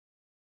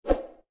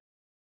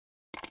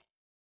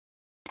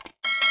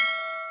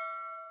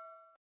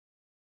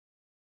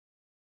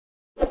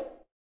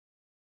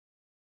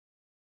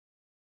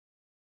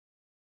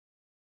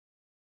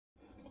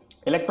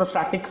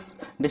Electrostatics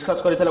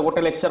discuss करथिले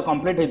गोटे lecture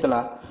complete हेतला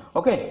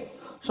okay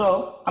so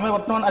आमे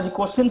वर्तमान आज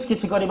क्वेश्चंस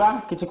किछि करबा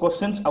किछि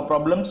क्वेश्चंस आ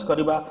प्रॉब्लम्स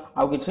करबा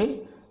आ किछि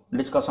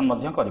डिस्कशन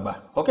मध्य करबा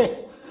okay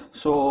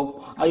so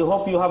I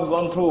hope you have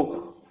gone through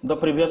the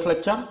previous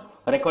lecture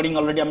recording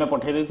already आमे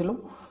पठै देथिलु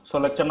सो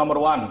लेक्चर नंबर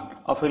 1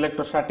 ऑफ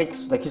इलेक्ट्रोस्टैटिक्स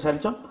देखि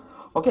सारिछ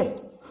ओके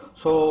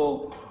सो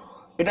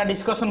एटा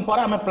डिस्कशन पर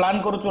आमे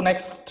प्लान करूछु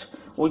नेक्स्ट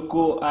वीक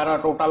को आरा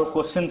टोटल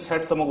क्वेश्चन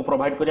सेट तुमको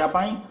प्रोवाइड करिया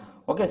पाई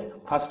ओके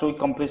फर्स्ट वीक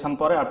कंप्लीशन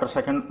पर after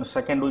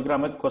second week रे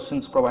हम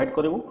क्वेश्चंस प्रोवाइड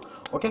करिवो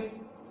ओके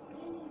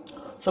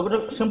सो गोटे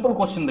सिंपल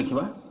क्वेश्चन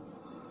देखिबा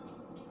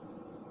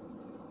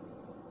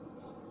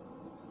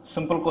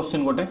सिंपल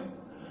क्वेश्चन गोटे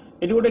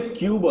एटी गोटे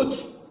क्यूब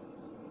अछि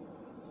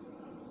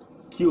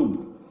क्यूब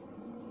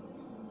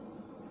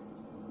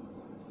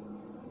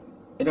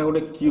एटा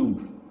गोटे क्यूब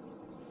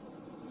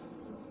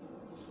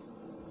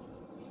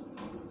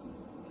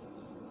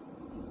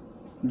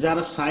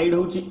जार साइड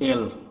होची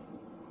एल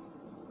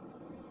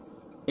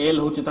एल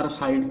होची तार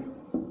साइड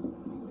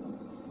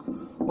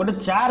गोटे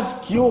चार्ज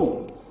क्यू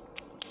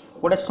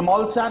गोटे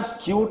स्मॉल चार्ज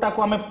क्यू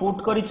टाको हमें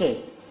पुट करिचे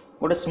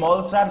गोटे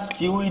small charge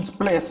Q is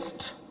placed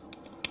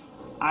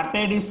at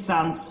A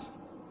distance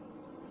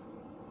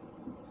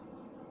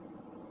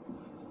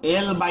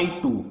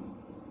l/2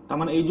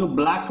 तमन ए जो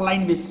ब्लैक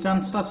लाइन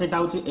डिस्टेंस ता सेटा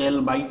होची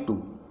l/2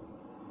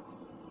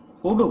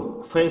 कोडो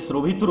फेस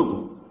रो भितरु को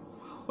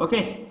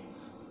okay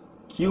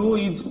Q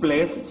is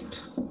placed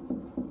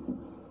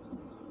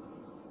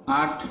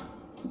at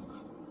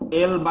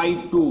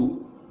l/2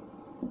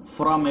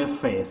 from a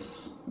face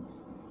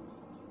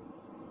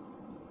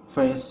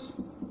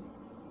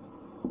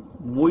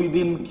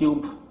within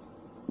cube.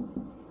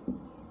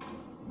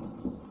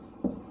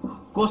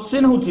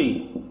 Question होची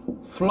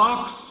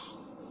flux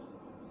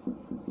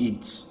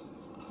is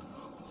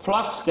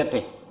flux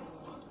केते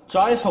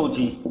चॉइस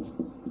होची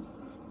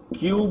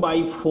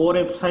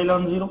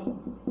Q/4ε0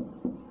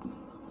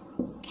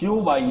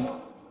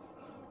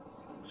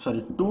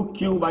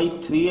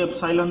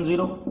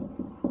 2Q/3ε0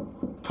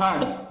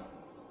 third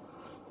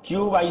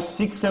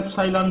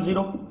Q/6ε0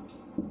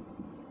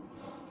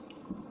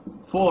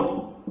 4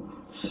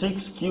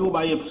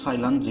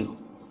 6Q/ε0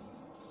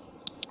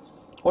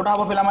 Kota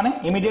हम पिला माने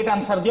इमीडिएट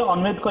आंसर दियो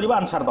अनम्यूट करबा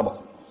आंसर दबो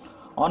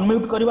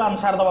अनम्यूट करबा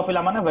आंसर दबो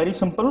पिला माने वेरी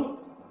सिंपल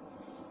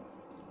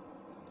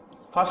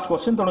फर्स्ट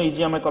क्वेश्चन तनो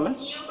इजी हमें कले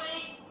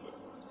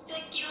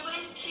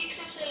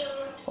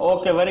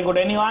ओके वेरी गुड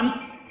एनीवन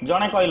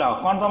जने कहला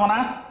कौन तो मना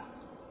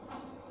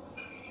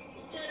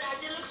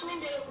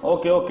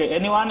ओके ओके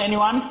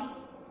एनीवन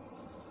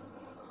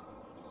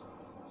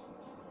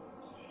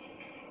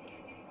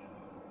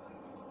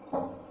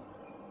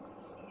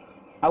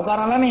आउ कार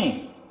हलानी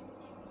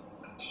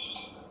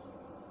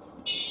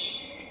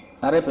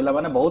अरे पिला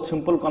माने बहुत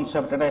सिंपल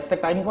कांसेप्ट एटा एते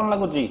टाइम कोन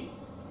लागु जी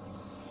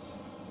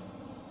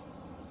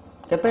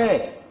केते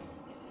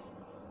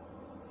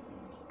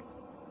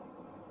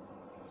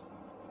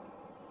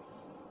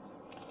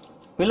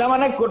पिला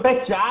माने गोटे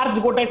चार्ज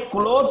गोटे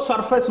क्लोज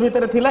सरफेस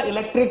भीतर थिला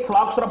इलेक्ट्रिक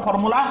फ्लक्स रो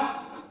formula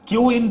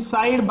Q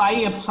inside bye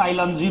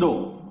ε0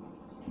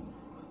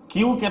 Q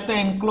केते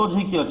एनक्लोज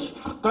ही कि अछि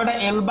तो एटा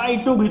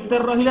l/2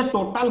 भीतर रहिले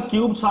टोटल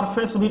क्यूब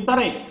सरफेस भीतर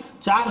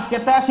चार्ज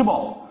केते आसीबो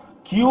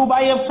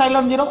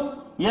Q/ε0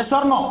 यस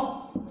और नो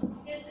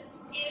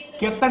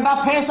केतेटा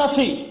फेस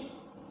अछि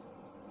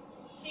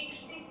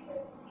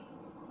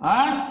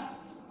हां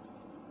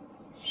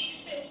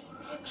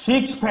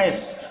 6 फेस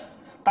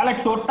ताले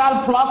टोटल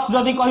फ्लक्स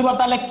जदी कहबो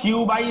ताले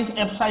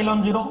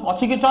Q/ε0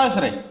 अछि कि चॉइस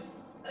रे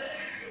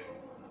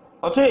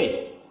अछि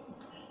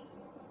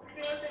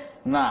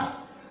ना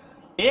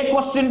ए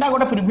क्वेश्चन टा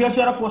गोटे प्रीवियस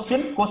ईयर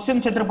क्वेश्चन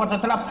क्षेत्र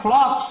पछतला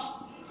फ्लक्स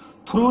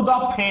थ्रू द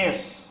फेस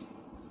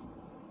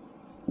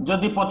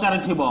जदी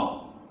पचारिथिबो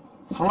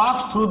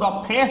फ्लक्स थ्रू द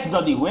फेस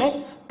जदी हुए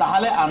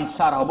ताहले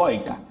आंसर हबो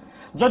एटा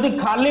जदी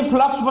खाली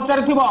फ्लक्स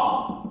पचारिथिबो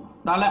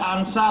ताहले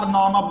आंसर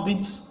नॉन ऑफ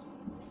दिस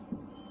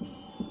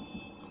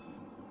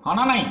हाँ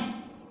ना नहीं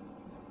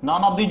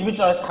नॉन ऑफ दिस भी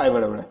चॉइस थाए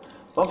बेले बेले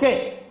ओके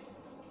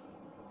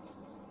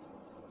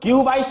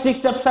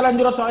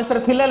Q/6ε0 चॉइस रे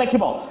थिले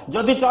लिखिबो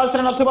जदी चॉइस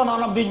रे नथिबो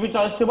नॉन ऑफ दिस भी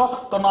चॉइस थिबो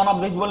तो नॉन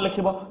ऑफ दिस बोल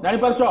लिखिबो जानि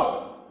परछो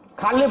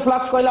खाली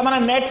फ्लक्स कहला माने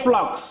net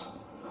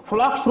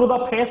flux through the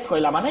face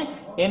कहला माने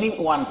एनी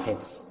वन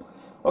फेस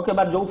ओके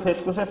बा जो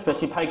फेस को से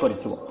स्पेसिफाई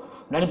करिथिबो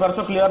जानि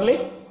परछो clearly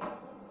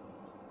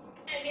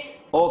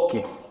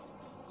okay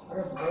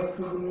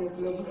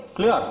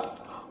clear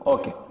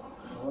okay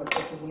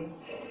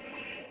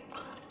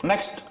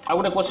next आ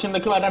गोटे क्वेश्चन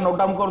देखिबा एटा नोट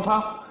डाउन करथा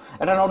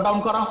एटा नोट डाउन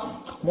करा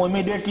मु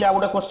इमीडिएटली आ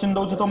गोटे क्वेश्चन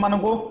दउछि तो माने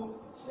को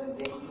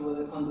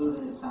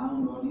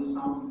साउंड ऑडियो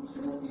साउंड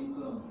सेटा क्लिक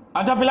करो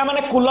अच्छा पिला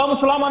माने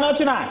कूलम्ब लॉ माने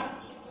अछि ना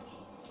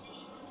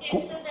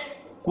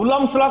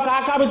कूलम्ब लॉ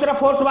का भीतर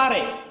फोर्स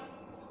बारे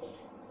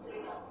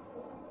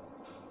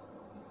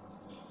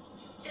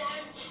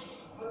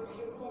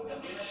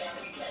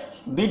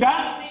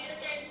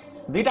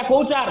दीटा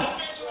को चार्ज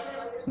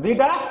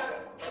दीटा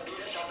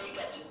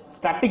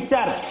स्टैटिक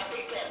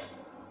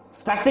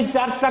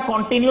चार्ज टा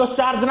कंटीन्यूअस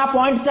चार्ज ना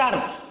पॉइंट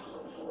चार्ज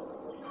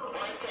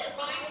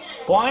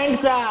पॉइंट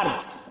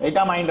चार्ज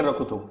एटा माइंड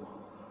रखु तू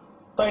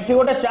तो एठी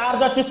गोटे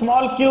चार्ज अछि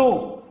स्मॉल क्यू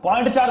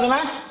पॉइंट चार्ज ना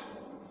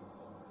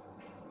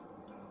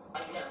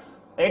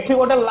एठी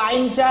गोटे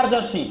लाइन चार्ज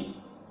अछि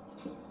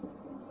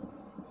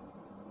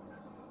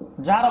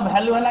जार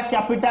वैल्यू हला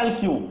कैपिटल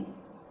क्यू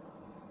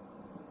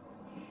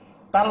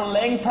तार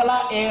लेंथ हला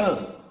एल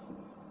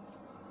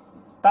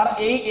तार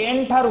A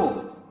N Tharu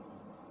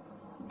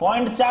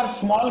point charge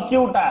small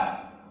Q टा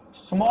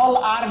स्मॉल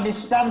आर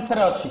डिस्टेंस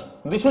रे अछि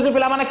दिसुची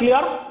पिला माने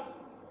क्लियर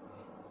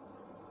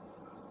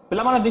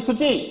पिला माने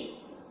दिसुची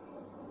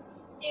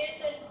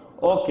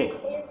ओके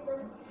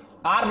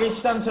आर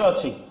डिस्टेंस रे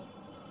अछि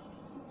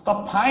तो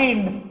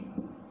find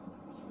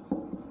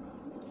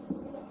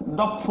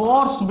the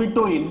force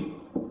between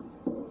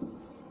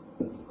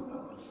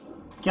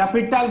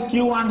capital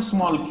Q and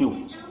small Q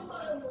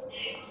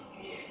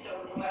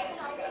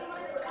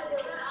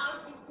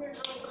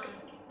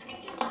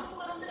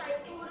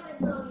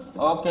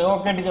okay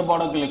okay टिके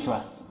बड़ के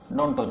लिखवा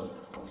डोंट टच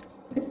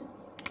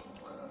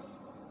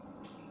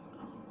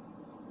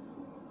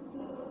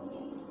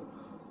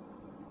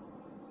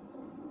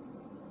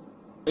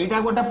एटा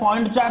गोटे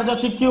पॉइंट चार्ज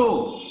अछि क्यू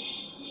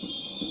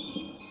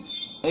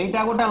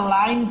एटा गोटे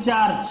line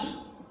charge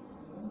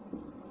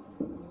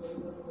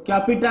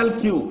capital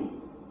Q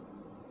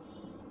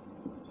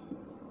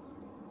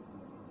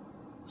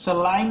so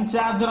line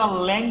charge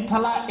रो लेंथ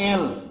हला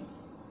एल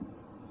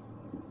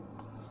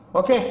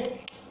ओके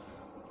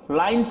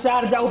लाइन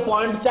चार्ज आउ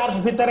पॉइंट चार्ज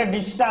भितर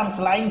डिस्टेंस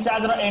लाइन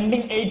चार्ज रो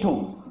एंडिंग एठू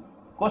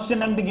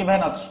क्वेश्चन एमती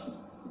गिवन अछि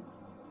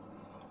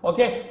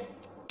okay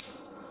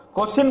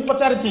question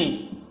पचारची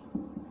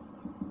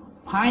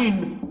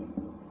find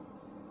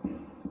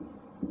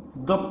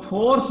the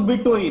force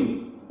between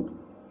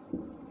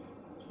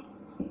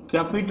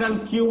capital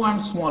Q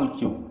and small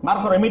q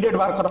बाहर करो immediate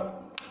बाहर करो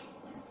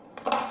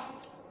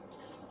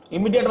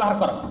immediate बाहर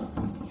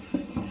करो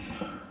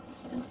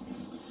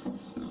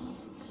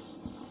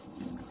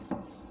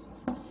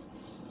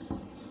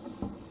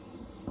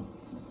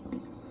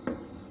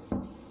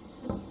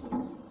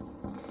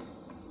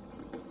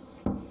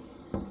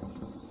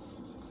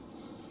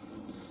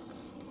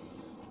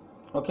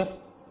ओके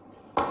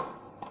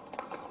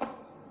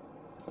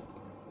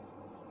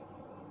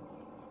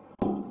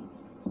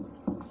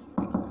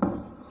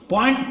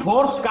पॉइंट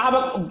फोर्स का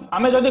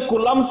आमे जदि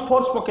कूलम्स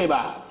फोर्स पकेबा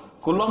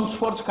कूलम्स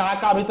फोर्स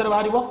का भीतर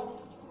बाहरिबो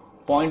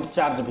पॉइंट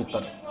चार्ज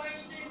भीतर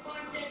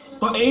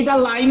तो एटा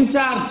लाइन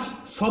चार्ज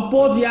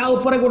सपोज या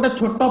ऊपर गोटे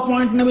छोट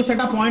पॉइंट नेबी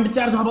सेटा पॉइंट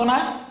चार्ज हबो ना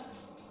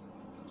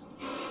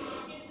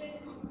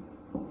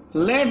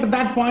let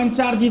that point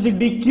charge is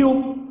dq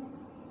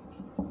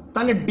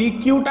ताले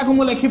dq टाको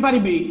मु लिखि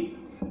परिबी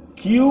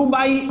q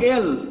बाय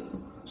l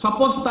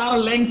सपोज तार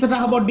लेंथ ता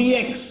हबो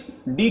dx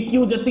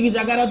dq जति की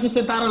जगह रे अछि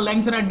से तार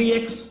लेंथ रा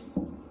dx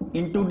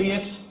into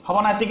dx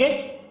हबो ना तिके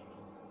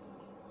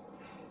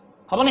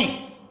हबो नहीं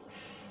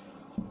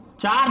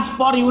चार्ज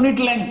पर यूनिट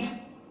लेंथ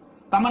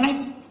ता माने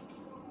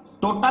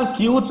टोटल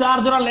q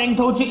चार्ज रा लेंथ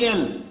होची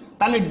l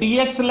ताले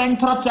dx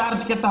लेंथ रा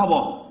चार्ज केते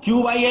हबो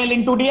q bye l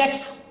into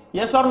dx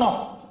yes or no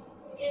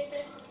yes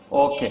sir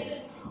okay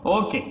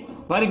okay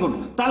very good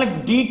ताले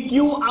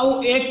dq आउ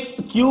x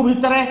q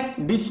भितरे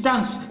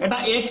डिस्टेंस एटा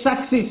x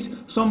एक्सिस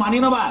सो मानि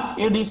नबा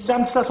ए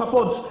डिस्टेंस ता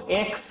suppose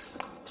x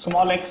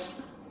small x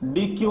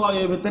dq आउ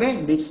ए भितरे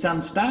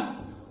डिस्टेंस ता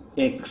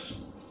x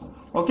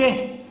ओके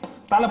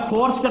ताले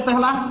फोर्स केते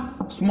हला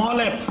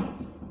स्मॉल f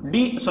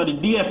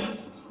df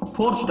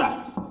फोर्स ता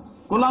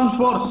कूलम्स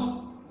फोर्स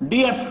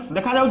df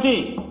देखा जाउची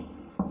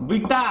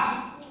beta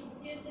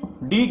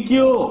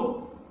dq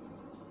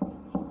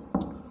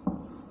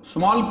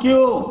small q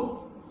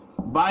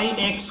by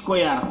x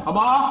square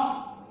हबा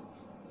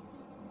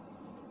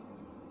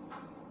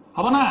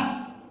हबा ना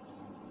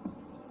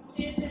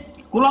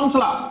Coulomb's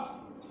La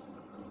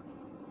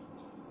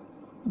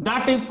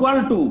that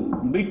equal to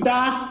beta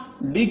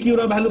dq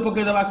row value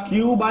पके देबा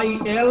q by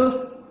l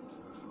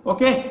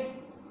okay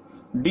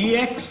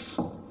dx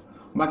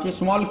बाकी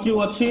स्मॉल q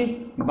अछि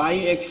by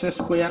x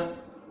square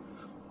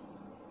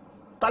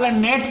ताले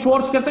नेट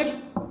फोर्स केते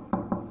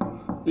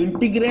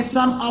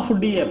integration of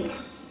df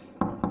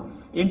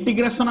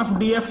integration of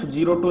df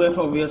 0 to f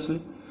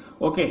obviously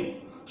okay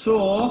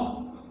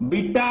so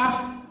beta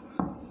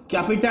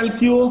capital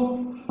Q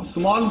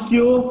small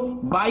q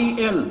by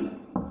l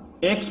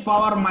x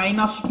power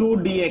minus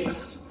 2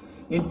 dx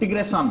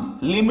integration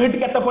limit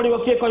केते पड़िबो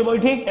के कहबो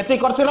इठी एते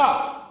करथिला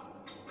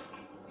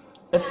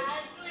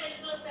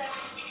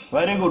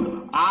very good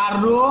r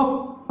रो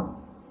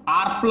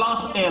r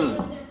plus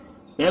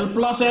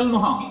l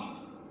नुह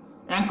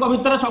एंको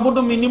भितर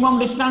सबुटु minimum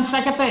distance ता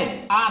केते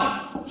r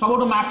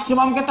सबुटु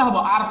maximum केते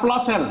हबो r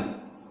plus l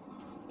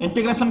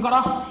इंटीग्रेशन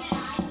करो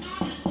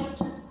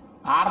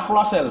r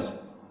plus l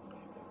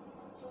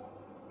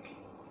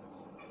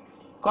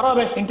करो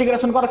बे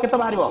इंटीग्रेशन करो केते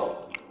बाहरिबो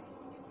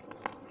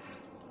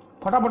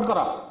फटाफट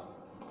करो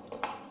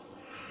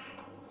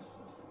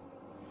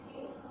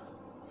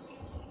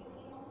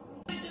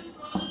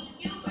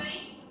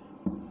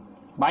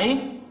भाई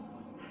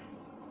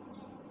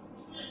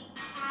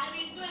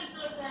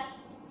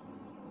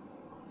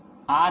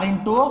r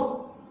into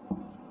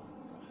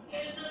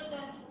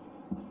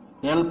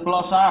l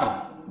plus r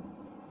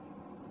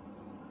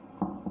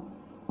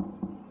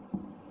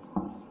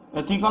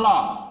एथी कला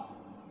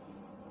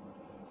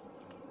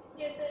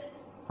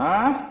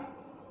हाँ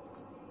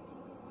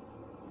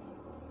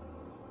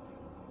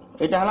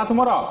एटा हला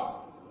तुमरा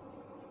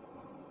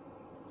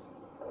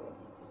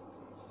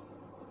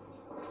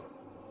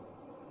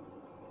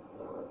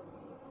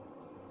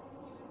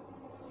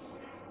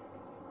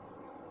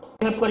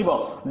help करिवो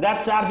that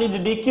charge is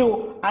dq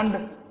and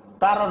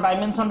तार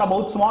डायमेंशन ता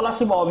बहुत स्मॉल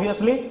आसीबो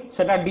ऑब्वियसली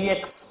सेटा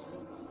dx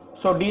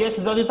सो dx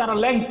जदी तार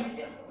लेंथ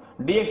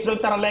dx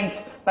जदी तार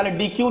लेंथ ताले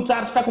dq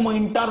चार्ज ता को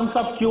in terms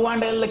of q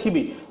and l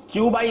लिखिबी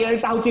q bye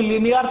l ता होची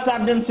लिनियर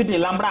चार्ज डेंसिटी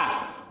लैम्बडा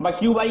बा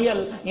q bye l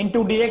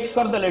into dx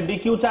कर देले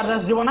dq चार्ज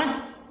आस जीवो ना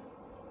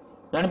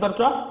जानि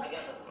परछो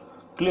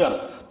क्लियर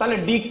ताले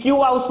dq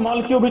आ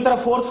स्मॉल q भीतर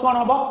फोर्स कोन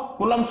हबो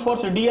कूलम्स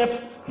फोर्स df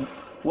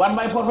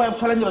 1/4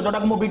 एप्सिलॉन 0 जोटा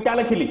को मु बीटा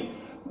लिखिली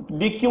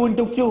dq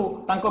into q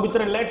तांको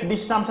भीतर लेट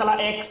डिस्टेंस हला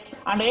x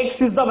and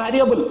x is the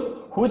variable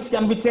which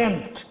can be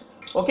changed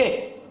okay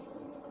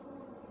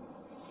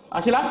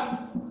आसिला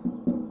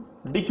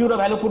dq row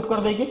value put कर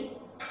देकी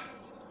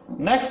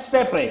नेक्स्ट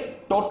स्टेप रे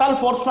टोटल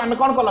फोर्स में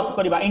कोन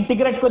करबा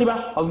इंटीग्रेट करबा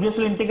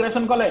ऑब्वियसली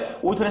इंटीग्रेशन कले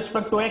with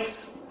respect to x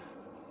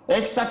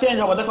x का चेंज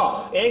हो देखो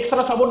x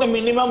रो सबोटे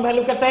मिनिमम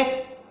वैल्यू केते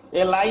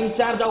ए लाइन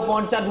चार्ज और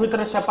पॉइंट चार्ज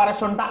भीतर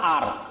सेपरेशन ता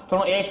r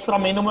तो x रो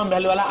मिनिमम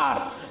वैल्यू वाला r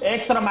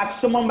x रो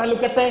मैक्सिमम वैल्यू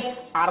केते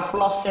r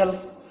plus l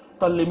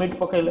तो limit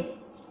पकेले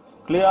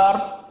clear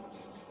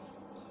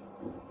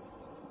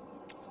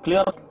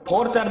clear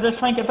four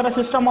charges में केतरा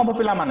सिस्टम हो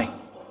पिला माने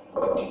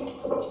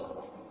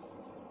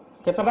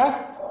केतरा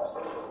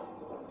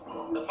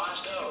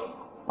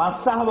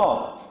पांचटा हबो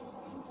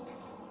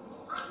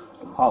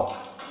हां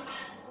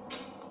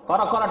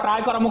कर कर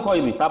ट्राई कर मु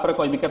कहबी तापर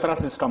कहबी केतरा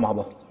सिस्टम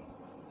हबो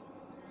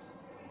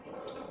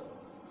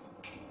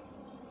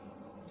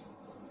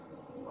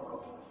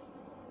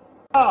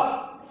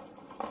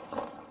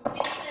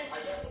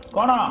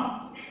कौन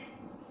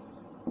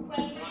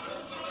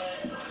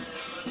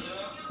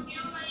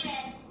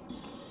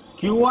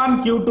Q1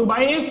 Q2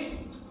 by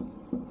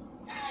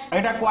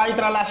Etah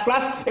क्वाइतरा last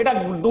class एटा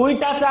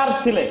दुईटा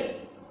चार्ज थिले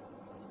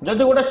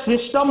जदि गोटे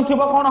सिस्टम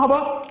थिबो कोन हबो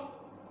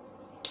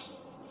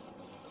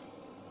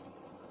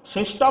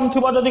सिस्टम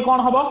थिबो जदि कोन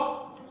हबो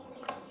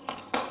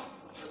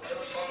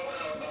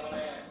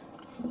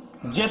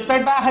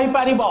जेतेटा है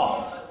पारिबो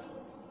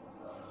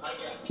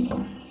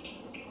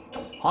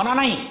होना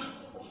नहीं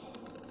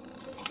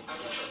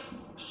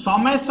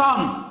summation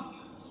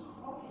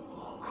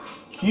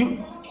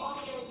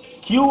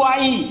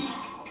QI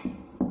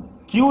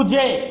QJ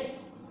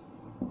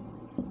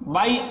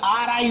by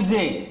RIJ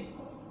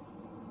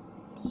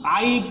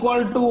I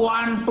equal to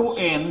 1 to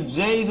n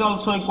J is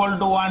also equal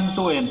to 1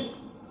 to n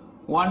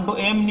 1 to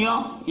m neo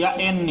या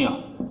n नियो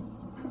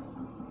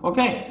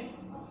ओके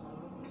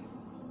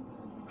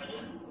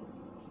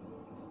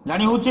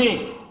जानी होची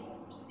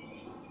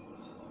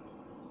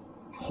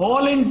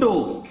होल इनटू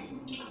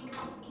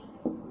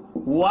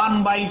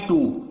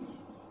 1/2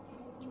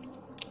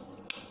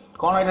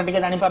 कौन एटा टिके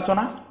जानी पारछो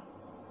ना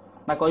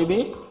कहबी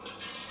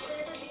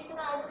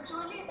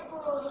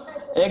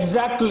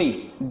एक्जाक्टली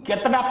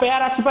केतटा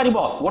पेयर आसी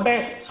परिबो गोटे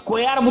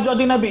स्क्वायर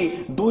जदी नेबी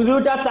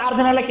दुईटा चार्ज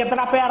नेले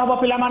केतटा पेयर हबो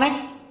पिला माने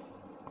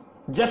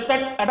जेते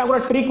एटा गोटे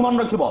ट्रिक मन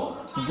रखिबो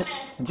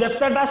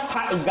जेतेटा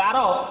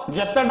गारो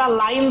जेतेटा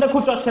लाइन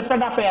देखुचो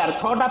सेतेटा पेयर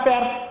 6टा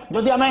पेयर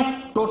जदी हमें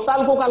टोटल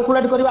को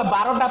कैलकुलेट करबा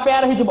 12टा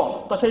पेयर हि जिवो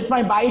तो सेट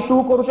में बाय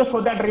 2 करूचे सो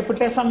दैट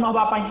रिपीटेशन न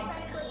होबा पई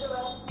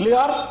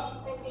क्लियर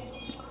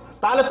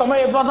ताले तमे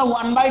एबा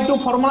 1/2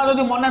 फार्मूला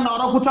जदी मने न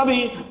रखुछ भी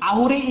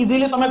आहुरी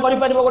इजीली तमे करि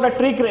परिबो गोटे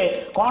ट्रिक रे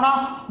कोन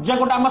जे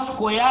गोटे हम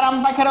स्क्वायर हम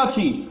पाखे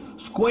अछि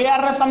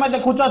स्क्वायर रे तमे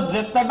देखुछ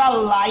जेतेटा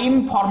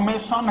लाइन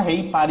फॉर्मेशन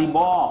हेई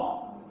पारिबो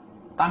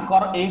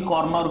तांकर ए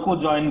कॉर्नर को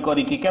जॉइन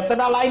करी कि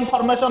केतेटा लाइन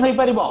फॉर्मेशन हेई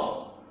पारिबो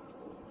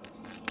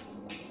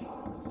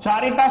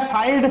चारिटा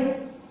साइड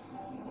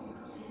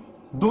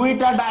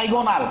दुईटा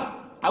डायगोनल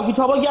आ किछ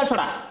होबो किया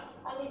छडा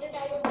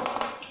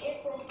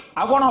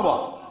आ कोन होबो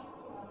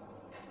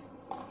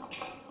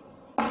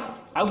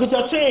आ किछ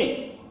अछि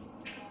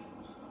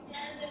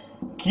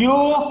q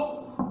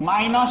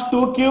minus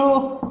 2q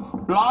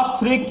plus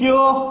 3q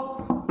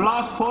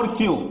plus 4q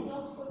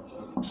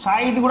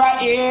side गुडा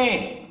a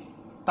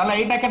ताले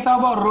एटा केते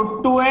हबो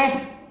 √2a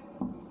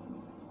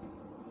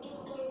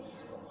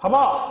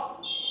हबो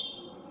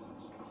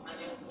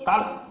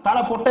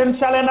ताले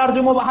पोटेंशियल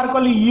एनर्जी मु बाहर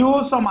कली u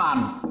समान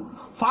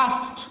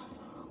फास्ट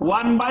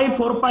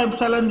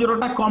 1/4πε0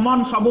 टा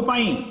कॉमन सब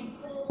पई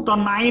तो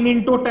 9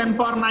 into 10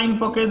 power 9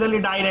 पके देली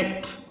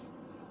डायरेक्ट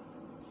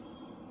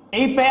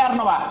ए पेयर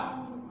नवा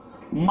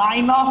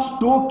minus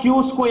 2q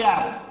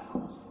square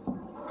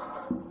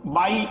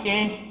by a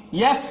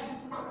yes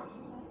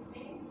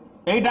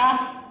Etah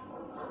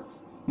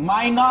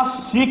minus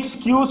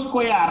 6q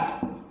square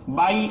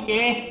by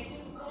a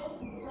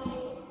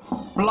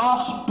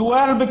plus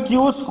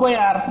 12q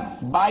square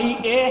by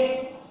a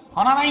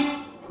होना नहीं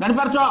जानि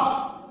परछो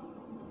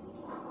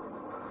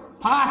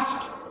fast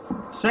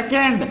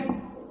second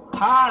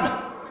third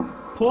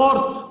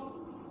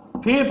fourth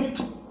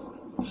fifth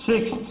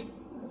sixth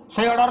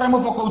से order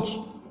में पकाउछि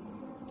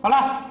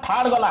हला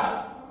थर्ड गला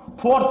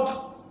फोर्थ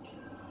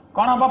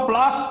कौन हम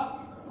plus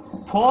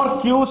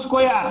 4q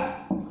square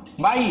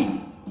by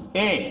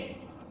A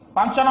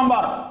 5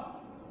 number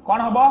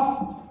कौन हम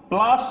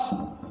plus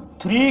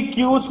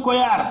 3q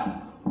square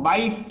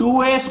by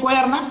 2a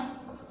square ना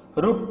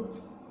रूट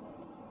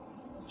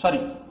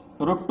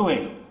 2a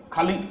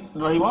खाली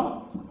रहिबो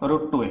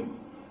root 2a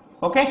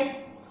okay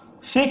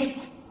sixth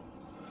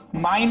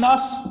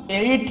minus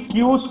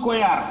 8q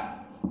square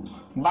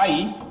by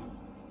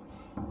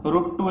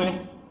root 2a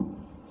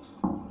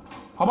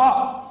हम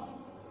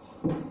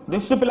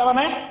दिस पिला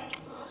माने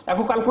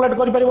याकू कैलकुलेट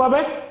करि परिबो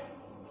अबे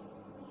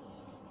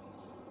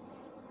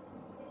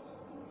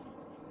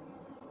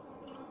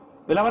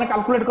पिला माने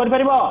कैलकुलेट करि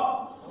परिबो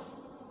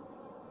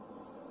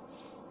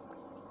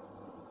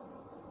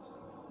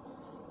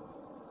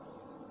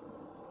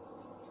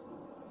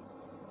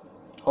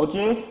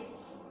होची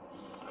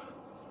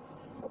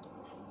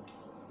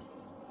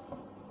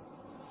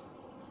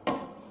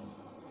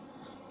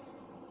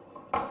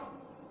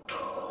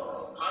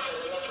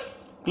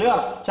क्लियर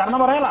 4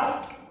 नंबर है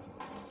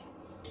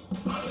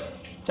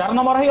 4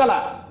 नंबर है गला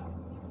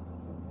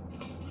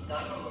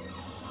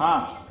हाँ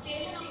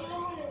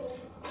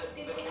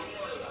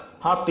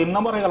हाँ 3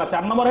 नंबर है गला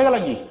 4 नंबर है गला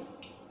की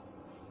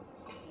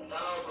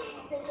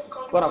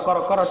कर कर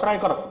कर ट्राई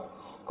कर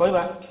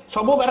कहबा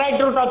सब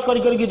वेराइटी रो टच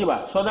करी करी जीवा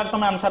सो दैट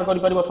तुम आंसर करि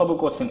परिबो सब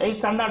question a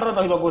standard row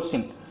रहइबो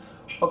question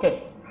okay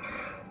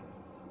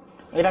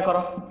एटा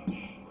करो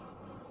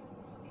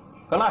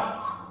कला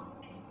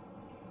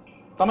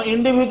तुम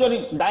इंडिविजुअली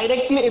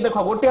डायरेक्टली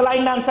देखो गोटे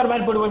लाइन आंसर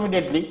बाहर पड़ो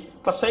इमिडिएटली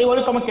तो सही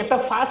भाई तुम केते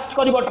fast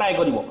करिवो try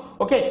करिवो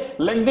okay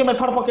lengthy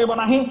method पकेबो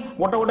नाही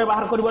गोटे गोटे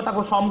बाहर करिवो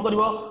ताको सम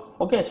करिवो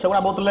ओके सेगुडा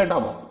बहुत लेट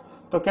हबो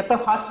तो केते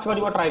फास्ट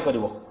करिवो ट्राई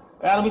करिवो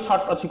यार भी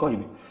शॉर्ट अछि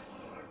कहिबी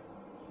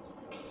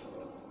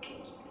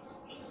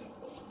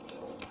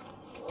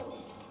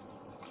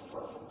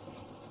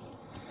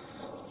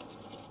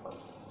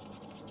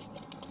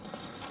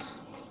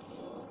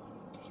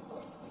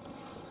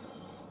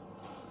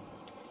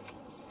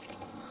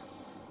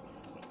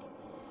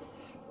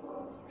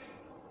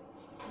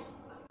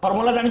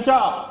फॉर्मूला जानिच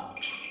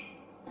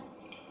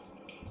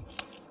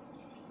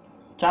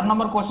 4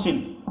 नंबर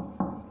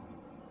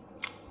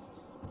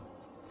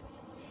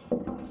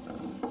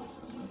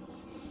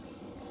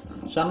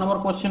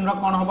क्वेश्चन रो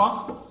कौन हबो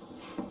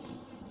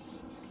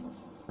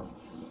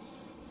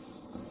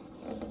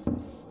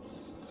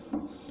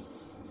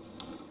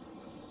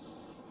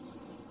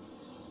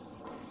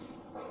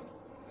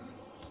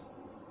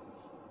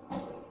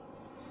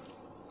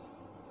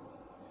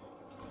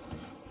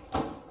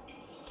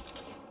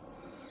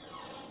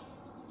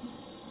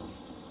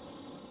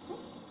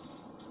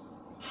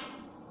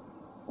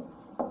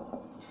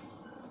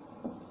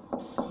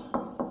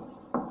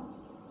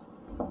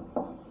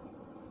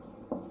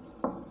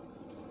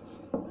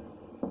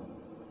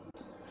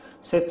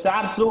से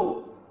चार्ज जो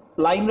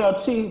लाइन रे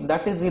अच्छी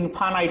दैट इज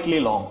इनफाइनाइटली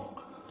लॉन्ग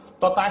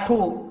तो ताठू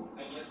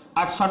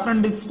at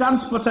certain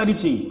distance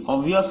पचारिची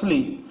obviously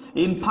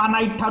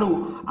infinite Tharu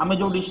आमे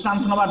जो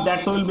डिस्टेंस नबा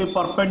दैट विल बी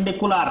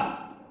परपेंडिकुलर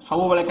सब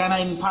बेले काना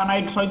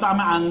इनफाइनाइट सहित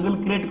आमे एंगल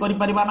क्रिएट करि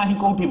परिबा नाही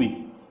कोठी भी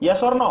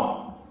यस और नो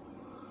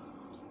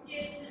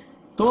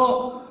तो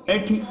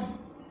एठी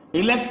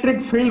इलेक्ट्रिक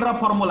फील्ड रा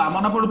फार्मूला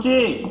मन पडुची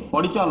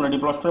पढिछ ऑलरेडी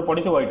प्लस 2 रे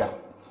पढिथो एटा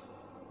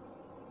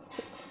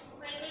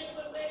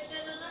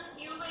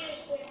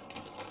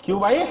क्यू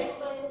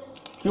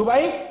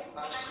बाई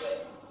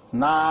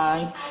ना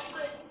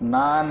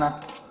ना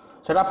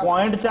सेटा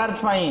पॉइंट चार्ज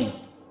पाई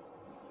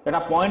एटा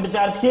पॉइंट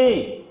चार्ज की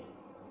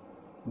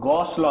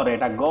गॉस लॉ रे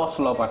एटा गॉस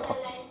लॉ पाठ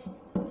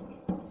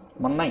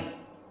मन नहीं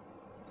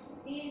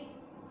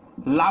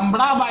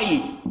lambda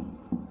by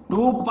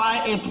 2 pi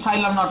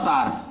epsilon not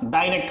are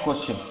direct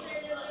question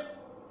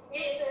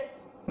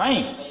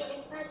नहीं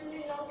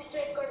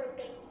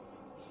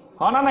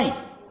हाँ ना नहीं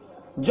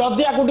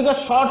जदि आकु टिके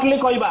शॉर्टली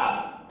कहबा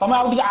तमे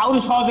आउरी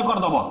सहज कर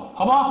दबो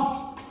हबो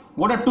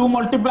गोटे 2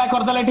 मल्टीप्लाई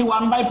कर देले एठी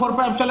 1/4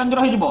 पे एप्सिलॉन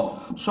रहि जबो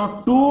सो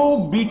 2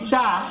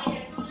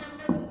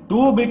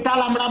 बीटा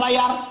लैम्बडा बाय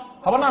आर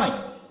हबो ना नहीं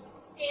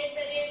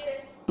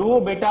 2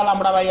 beta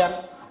lambda bye are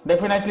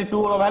definitely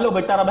 2 row value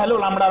beta row value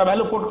lambda row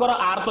value put करो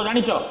आर तो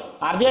जानिचो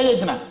आर दिया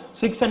जाइछ ना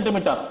 6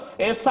 सेंटीमीटर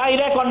एसआई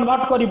रे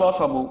कन्वर्ट करिवो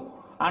सब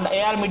एंड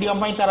एआर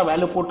मीडियम पई तार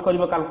value put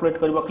करिवो calculate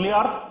करिवो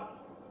clear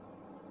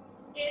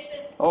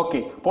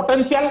okay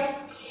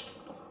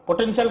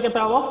potential केते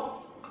हबो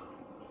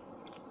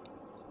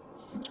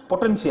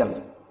पोटेंशियल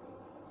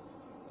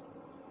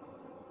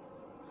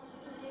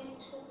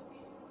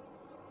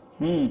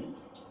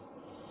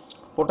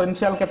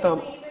पोटेंशियल केते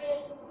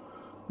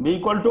बी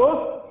इक्वल टू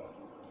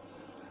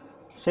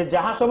से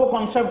जहाँ सब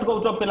कॉन्सेप्ट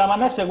कहउछ पिला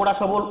माने सेगुडा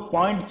सब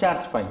point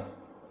charge pi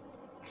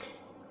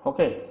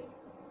okay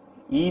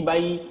E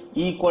by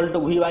E equal to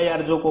we by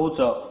are जो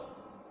कहउछ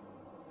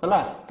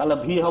हला ताले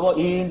वी हबो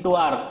ई इनटू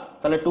आर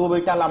ताले 2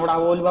 बीटा लैम्बडा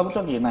हबो बोली भाबुछ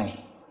कि नाही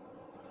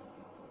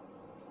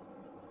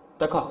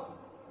देखो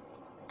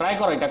ट्राए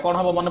कर एटा कोन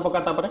हबो मन पका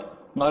तापरे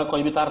नले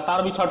कहबी तार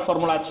तार भी शॉर्ट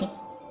फार्मूला अछि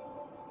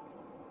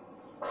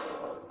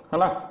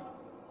हला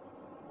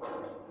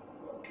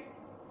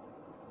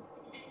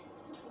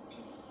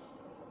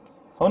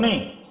हो नहीं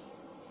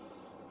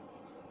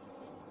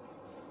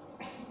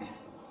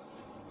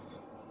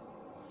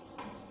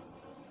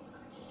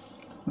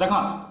देखो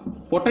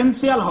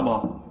पोटेंशियल हबो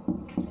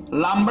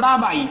लैम्बडा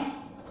बाई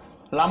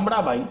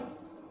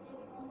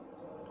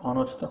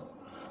अनुज तो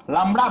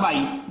lambda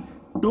by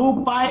 2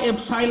 pi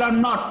epsilon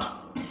not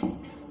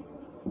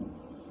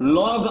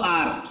log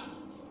r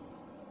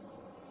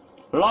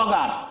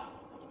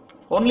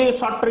only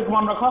short trick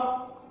मन रख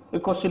ये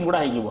क्वेश्चन गुड़ा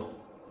हो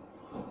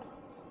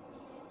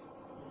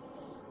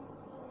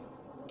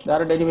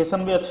यार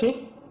डेरिवेशन भी अच्छी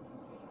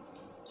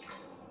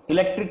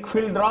इलेक्ट्रिक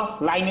फील्ड रो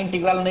लाइन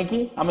इंटीग्रल नहीं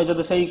कि आमे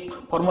जदि सही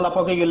फार्मूला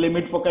पके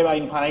limit पकेबा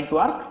infinite to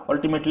are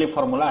ultimately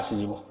formula आसी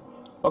जीवो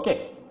ओके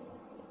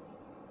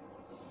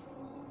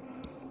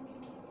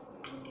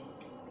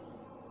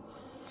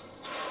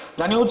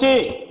जानि होची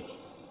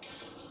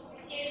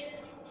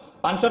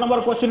 5 नंबर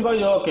क्वेश्चन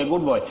कह okay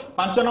good boy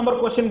 5 number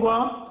question को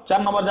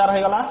 4 नंबर जार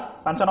है गला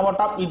 5 नंबर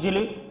टॉप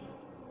इजीली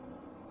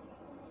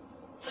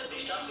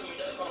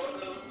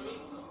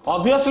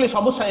ऑब्वियसली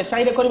सब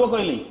एसआई रे करबो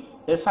कहली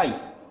एसआई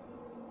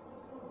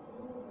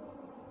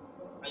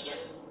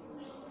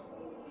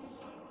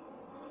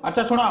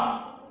अच्छा सुना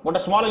गोटे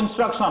स्मॉल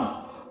इंस्ट्रक्शन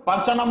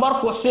 5 नंबर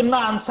क्वेश्चन ना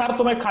आंसर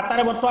तुम्हें खाता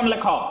रे वर्तमान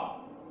लिख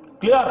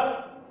क्लियर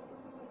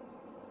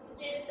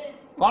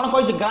कौन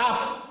कहि ग्राफ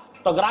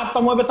तो ग्राफ तो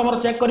मुझे तुम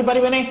चेक करि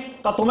परिबे नहीं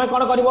तो तुम्हें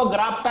कौन करिवो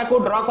ग्राफ टा को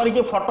ड्रा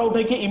करके फोटो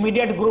उठे की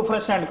इमीडिएट ग्रुप रे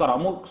सेंड करो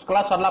मु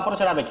क्लास सरला पर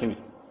सेरा देखिबी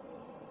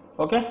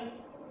ओके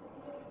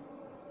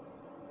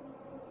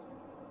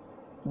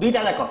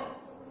दुईटा देखो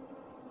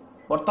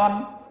बर्तमान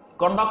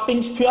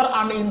conducting sphere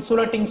and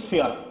insulating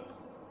sphere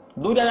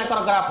दुईटा जाकर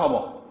ग्राफ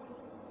हबो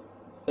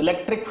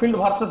electric field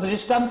versus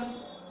resistance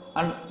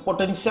and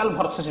potential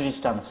versus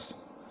resistance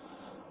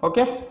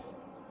okay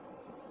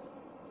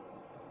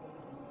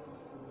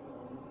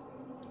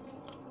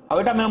अब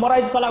एटा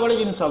मेमोराइज कला बड़ी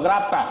जिनस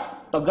ग्राफ टा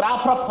तो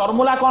ग्राफ रो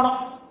फार्मूला कोन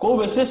को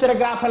बेसिस रे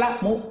ग्राफ हला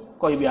मु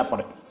कहबी आ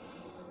परे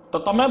तो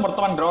तमे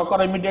वर्तमान ड्रा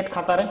कर इमीडिएट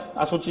खाता रे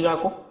आसुची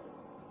जाको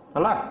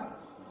हला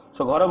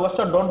सो घर बस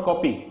डोंट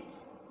कॉपी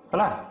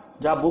हला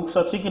जा बुक्स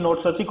अच्छी कि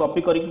नोट्स अच्छी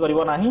कॉपी करी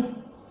करबो नाही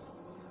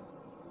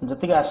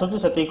जति आसुची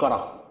सेति कर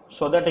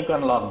so that you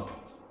can learn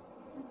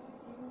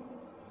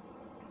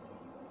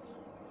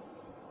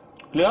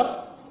clear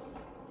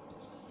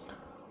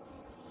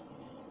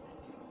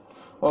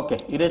okay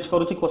erase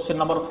करूची क्वेश्चन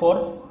नंबर 4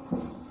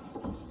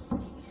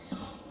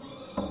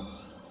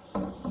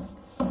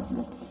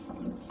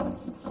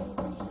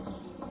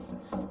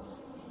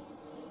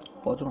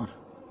 पहुंच मार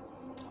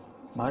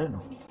मारे no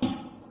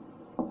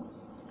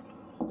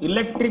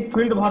electric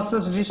field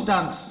versus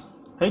distance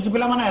हेच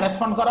पिला माने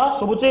रेस्पोंड करो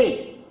सुबुची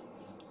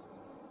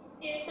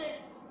यस सर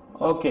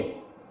ओके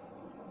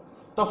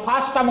तो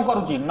फास्ट काम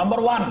करूची नंबर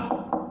 1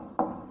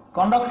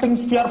 कंडक्टिंग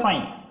स्फीयर पाई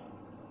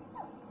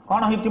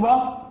कोन हितिबो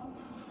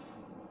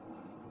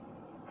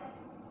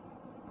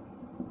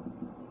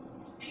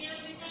स्फीयर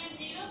बितर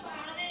 0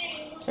 बाहर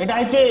एटा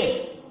आइचे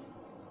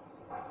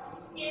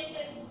यस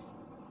सर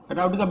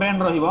एटा उटिका बैंड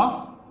रहिबो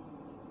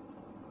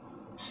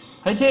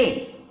हेचे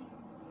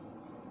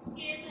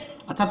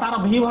अच्छा तार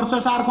v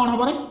वर्सेस r कोन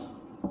हबरे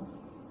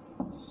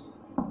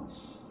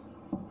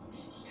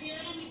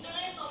स्फीयर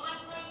भितरे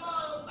समांतर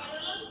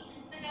पैरेलल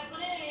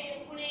तापरे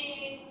पुणे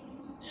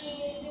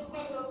जो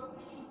करबो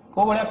को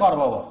बळिया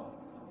करबो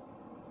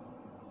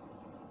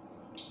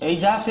एई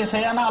जा से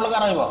सया ना अलग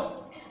रहइबो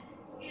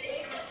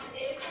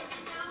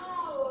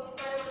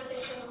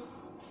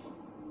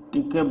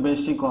टिके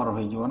बेसी कर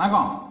होई जीवो ना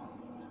कोन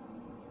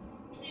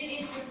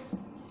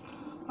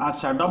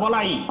अच्छा डबल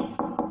आई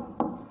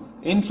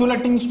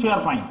इंसुलेटिंग स्फीयर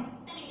पाई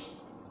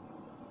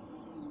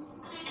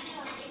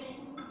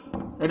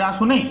एटा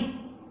सुनी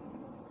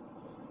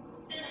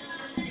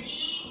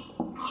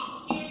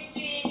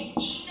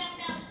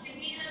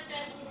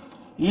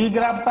ई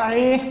ग्राफ टा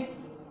है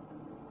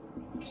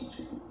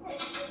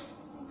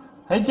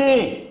जी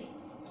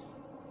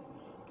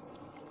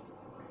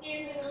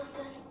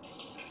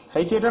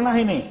है जी एटा ना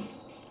है नहीं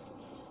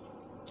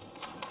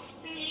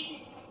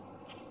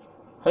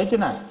है जी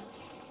ना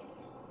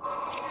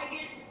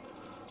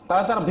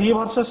तार v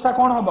वर्सेस टा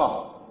कोन हबो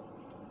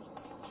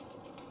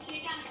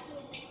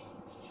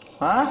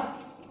हां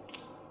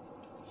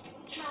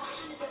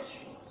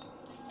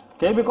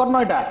के भी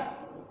करनो एटा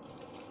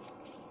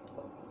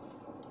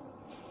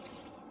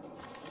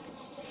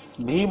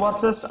v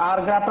वर्सेस r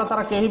ग्राफ टा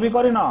तार केही भी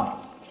करी न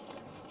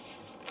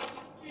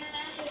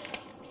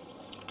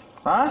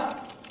हां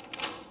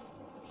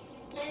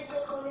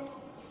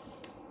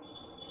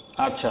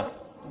अच्छा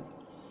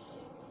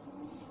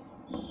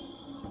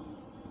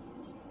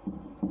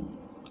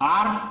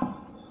आर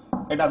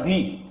एटा v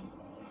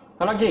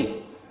हला कि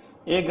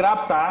ए ग्राफ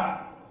टा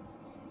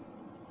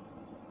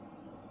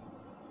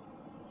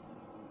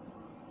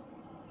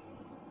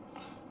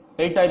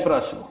ए टाइप रो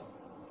आसो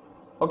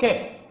ओके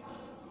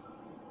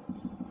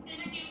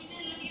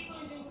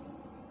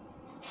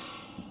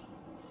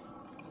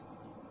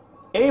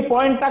ए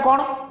पॉइंट टा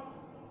कौन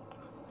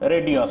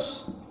रेडियस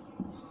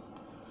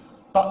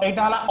तो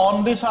एटा हला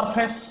on the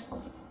surface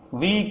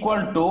v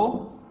equal to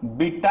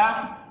beta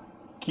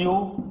q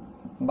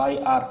bye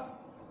r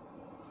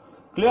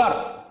clear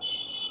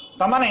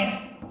तमाने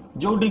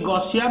जोडी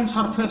गॉसियन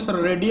सरफेस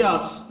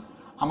रेडियस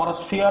हमर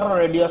स्फीयर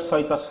रेडियस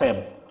सहित सेम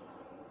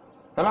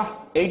हला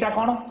एटा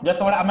कोन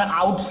जतबे हमें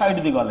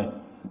आउटसाइड दी गले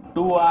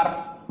 2r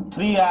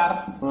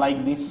 3r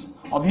like this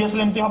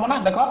obviously एमती होबो ना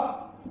देखो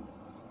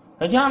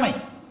है कि नहीं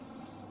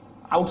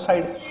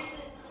आउटसाइड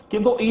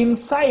किंतु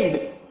inside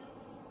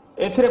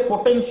एथरे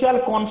potential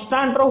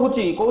constant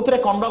रहउची कोथरे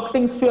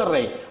conducting sphere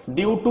रे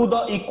due to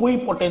the equi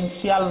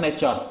potential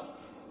nature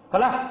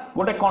हला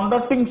गोटे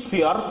कंडक्टिंग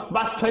स्फीयर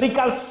बा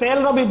स्फेरिकल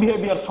सेल रो भी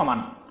बिहेवियर समान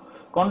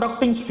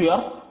कंडक्टिंग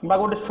स्फीयर बा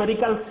गोटे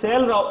spherical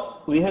cell row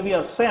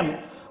behaviour same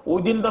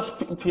with in the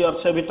sphere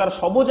से भीतर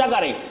सब जगह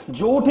रे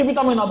जोठी भी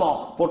तमे नबो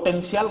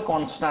पोटेंशियल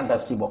कांस्टेंट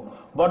आसीबो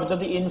बट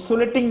जदी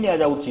इन्सुलेटिंग निया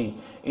जाउची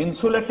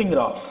इन्सुलेटिंग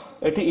रो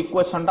एठी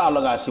इक्वेशन टा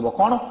अलग आसीबो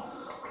कोन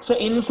से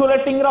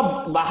इन्सुलेटिंग रो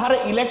बाहर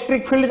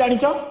इलेक्ट्रिक फील्ड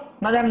जानिचो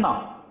ना जानना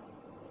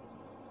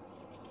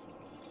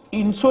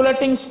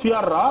इन्सुलेटिंग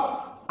स्फीयर रो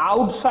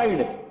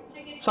outside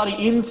sorry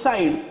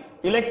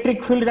inside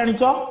electric field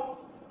जानिचो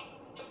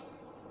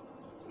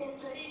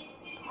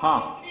हाँ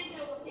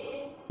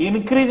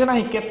इनक्रीज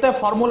नहीं केते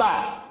फार्मूला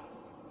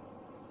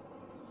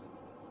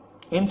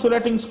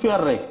इन्सुलेटिंग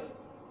स्फीयर रे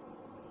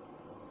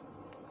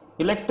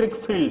इलेक्ट्रिक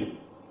फील्ड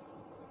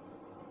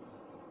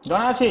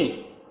जाना अछि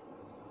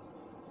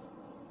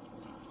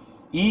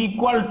E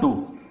equal to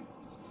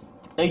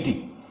eighty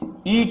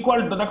E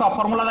equal to देखो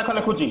फार्मूला देखो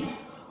लिखुची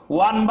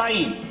 1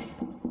 by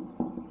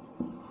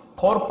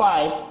 4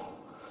 pi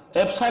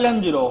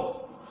epsilon 0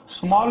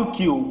 small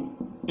q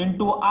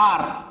into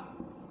r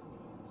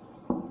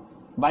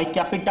by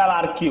capital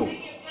R cube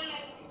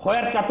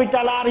where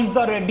capital R is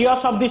the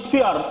radius of the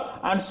sphere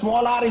and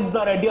small r is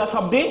the radius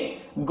of the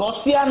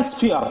Gaussian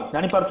sphere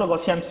जानि परचो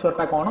Gaussian sphere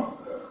ता कोन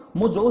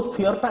मु जो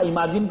sphere ता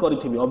imagine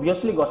करिथिबी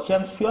obviously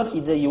Gaussian sphere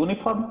is a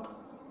uniform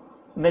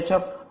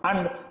nature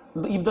and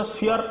if the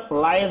sphere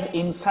lies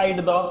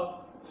inside the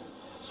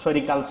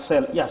spherical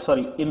cell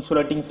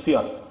insulating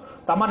sphere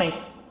ता माने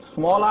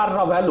small r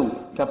रो value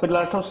capital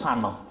R ठो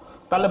सानो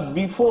ताले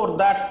बिफोर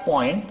दैट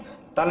पॉइंट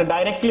ताले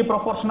डायरेक्टली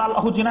प्रोपोर्शनल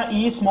होची ना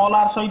ई स्मॉल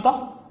r सहित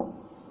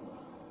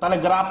ताले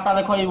ग्राफ ता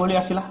देखो ए भली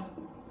आसिला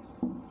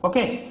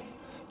ओके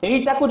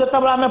एटा को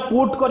जतबे हमें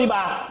पुट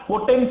करिबा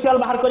पोटेंशियल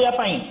बाहर करिया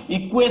पई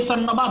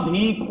इक्वेशन नबा v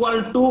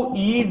equal to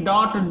e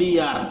dot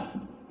dr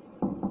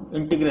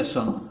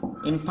integration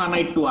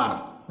infinite to r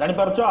जानि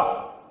परचो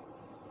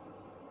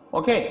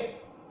ओके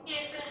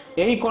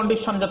एई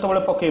कंडीशन जतबे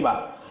पकेबा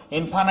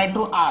इनफाइनाइट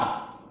टू r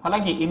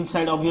हालांकि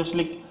इनसाइड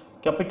ऑब्वियसली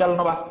कैपिटल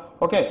नबा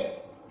ओके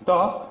तो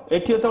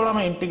एठी जतबे हम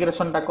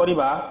इंटीग्रेशन ता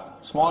करिबा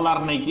स्मॉल r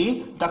नै की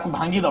ताकू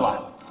भांगी दबा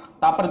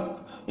तापर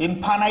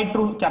इनफाइनाइट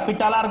टू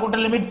कैपिटल R गोटे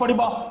limit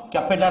पड़िबो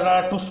capital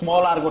R to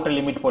small r गोटे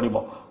लिमिट पड़िबो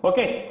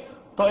ओके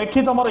तो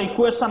एठी तमरो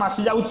इक्वेशन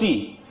आसी जाउची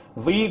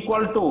v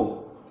इक्वल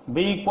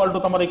टू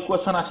तमरो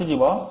इक्वेशन आसी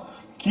जीवो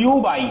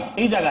q बाय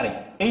ए जगह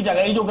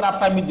ए जो graph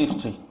time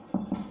दिसछि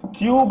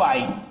q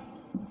bye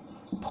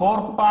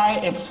 4 pi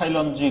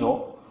epsilon 0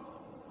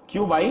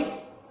 q bye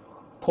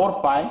 4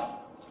 pi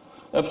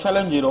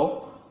epsilon 0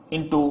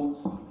 into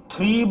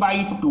 3 by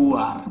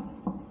 2r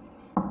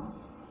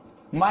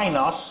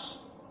minus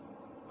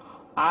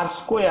r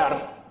square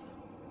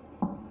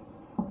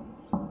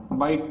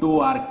by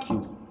 2r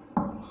cube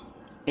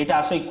एटा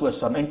आसे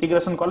इक्वेशन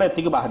इंटीग्रेशन कले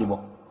एति के बाहरिबो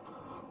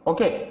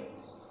ओके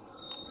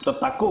तो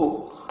ताकू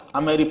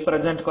हमें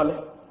रिप्रेजेंट कले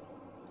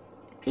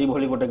ए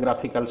भली गोटे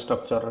ग्राफिकल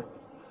स्ट्रक्चर रे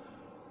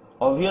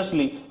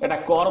ऑब्वियसली एटा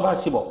कर्व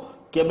आसीबो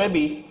केबे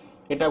भी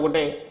एटा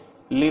गोटे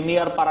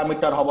लिनियर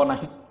पैरामीटर होबो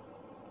नाही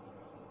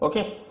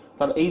ओके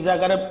तो ए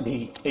जगह रे भी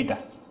एटा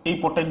ए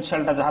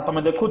पोटेंशियल ता जहा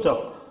तमे देखुचो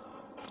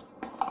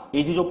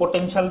ए जो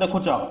पोटेंशियल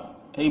देखुचो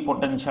ए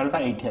पोटेंशियल ता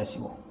एठी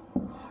आसीबो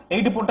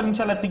एठी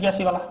पोटेंशियल एति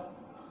आसी गला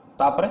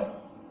तापरे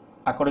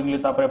अकॉर्डिंगली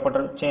तापरे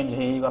पटर चेंज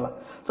हे गला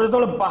तो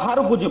जतले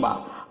बाहर को जिबा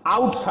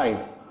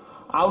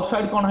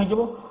आउटसाइड कोन हे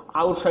जिवो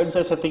आउटसाइड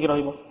से सेति की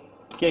रहइबो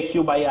k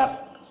q by r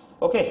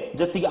okay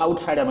जति की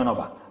आउटसाइड हम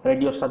नबा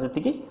रेडियस ता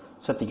जति की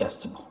सेति की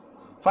आसीबो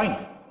फाइन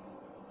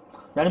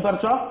जानि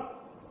परचो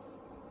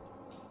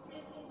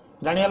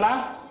जानियला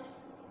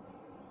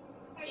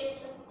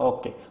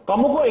ओके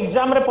तुमको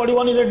एग्जाम रे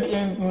पड़िबोनी जे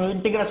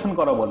इंटीग्रेशन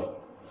करो बोले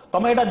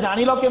तुम एटा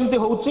जानिलो केमती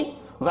होउची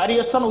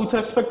variation with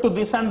respect to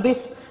this and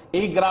this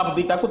a graph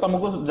दीटा को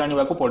तुमको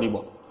जानिबा को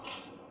पड़िबो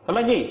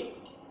हला कि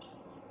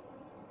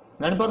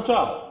जानि परचो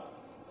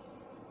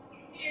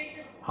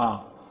हां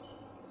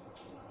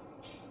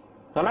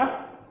हला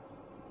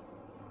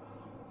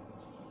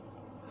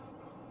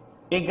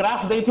ए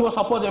ग्राफ देइथिबो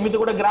सपोज एमिति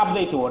गोटे ग्राफ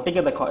देइथिबो ठीक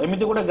है देखो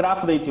एमिति गोटे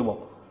ग्राफ देइथिबो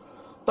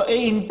तो ए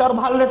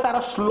इंटरवल रे तार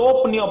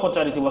स्लोप नियो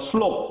पचारि थिबो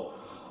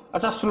स्लोप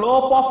अच्छा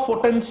slope of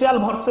potential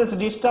versus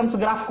distance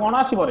graph कोन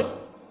आसीबो रे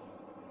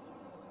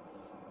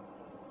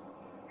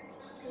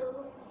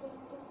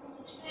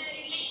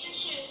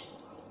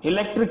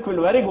इलेक्ट्रिक फील्ड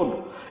वेरी गुड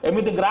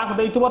एमिति ग्राफ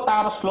देइथिबो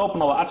तार स्लोप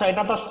नबो अच्छा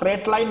एटा तो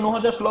स्ट्रेट लाइन नुह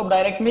जे स्लोप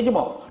डायरेक्ट नै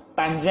जिवो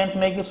टैंजेंट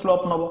नै कि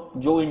स्लोप नबो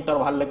जो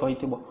इंटरवल ले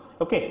कहिथिबो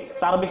ओके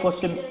तार भी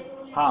क्वेश्चन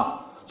हां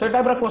से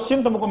टाइप रा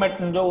क्वेश्चन तुमको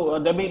जो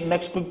देबी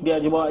नेक्स्ट वीक दिया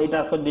जिवो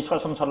एटा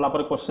डिस्कशन सरला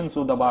पर क्वेश्चंस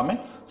दबा हमें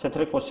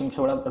सेथरे क्वेश्चन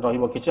सेवडा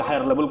रहिबो किछि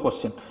higher level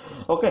question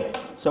okay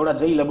सेवडा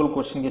JEE level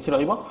question किछि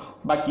रहिबो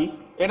बाकी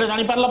एटा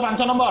जानि पारलो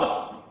 5 नंबर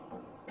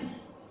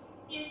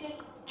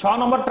 6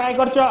 नंबर ट्राई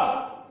करछ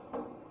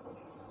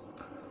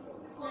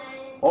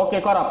ओके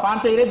कर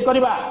 5 इरेज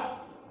करबा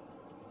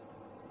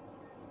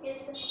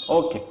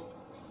ओके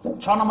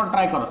 6 नंबर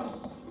ट्राई कर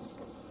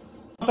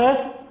ते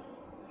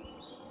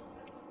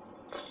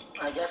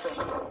आज्ञा सर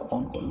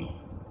ऑन कर लो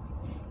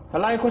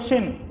हला ए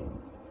क्वेश्चन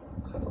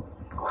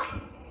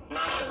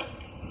ना सर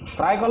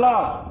ट्राई कला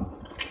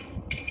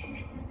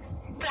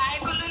ट्राई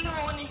करले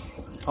होनी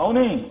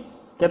होनी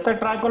केते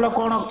ट्राई कला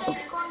कोन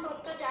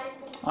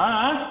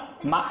हां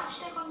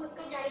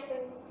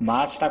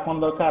मास टा कोन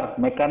दरकार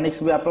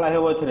मैकेनिक्स भी अप्लाई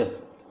हेबो एथिरे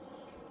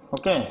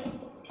ओके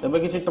तबे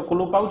किछि तो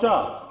क्लू पाउछ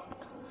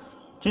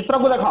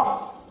चित्र को देखो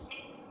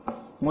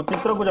मु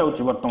चित्र को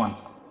जाउची वर्तमान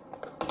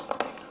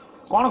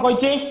कोन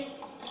कहिछि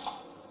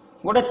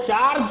गोटे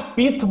charge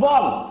pith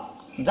ball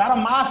jar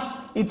mass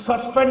is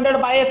suspended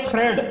bye A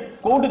thread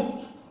code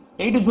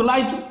एठी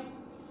झुलाई छि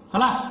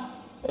हला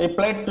ए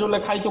प्लेट जो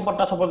लिखाई छि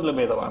पट्टा सपोज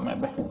लेबे दबा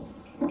हमें बे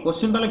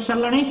क्वेश्चन तो लिख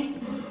सारलानी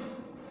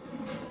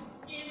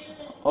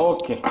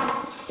ओके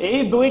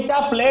ए दुईटा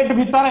प्लेट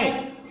भितरे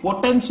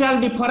पोटेंशियल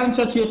डिफरेंस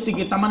अछि एति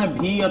की त माने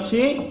v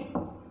अछि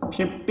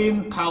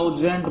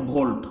 15000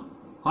 वोल्ट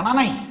हना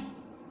नहीं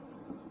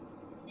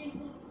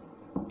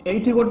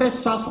एठी गोटे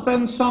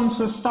सस्पेंशन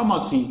सिस्टम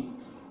अछि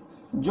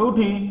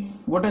जोठी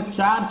गोटे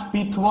चार्ज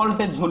पीथ वोल्ट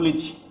झुली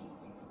छि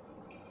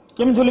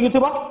केम झुली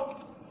थिबो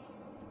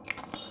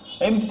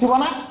एमति थिबो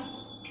ना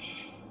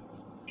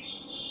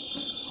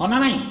हना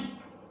नहीं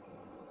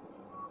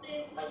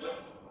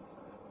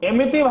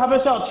एमिति भाबे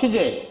से अछि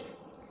जे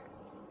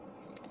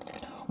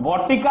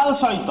वर्टिकल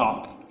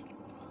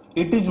सहित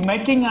it is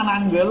making an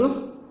angle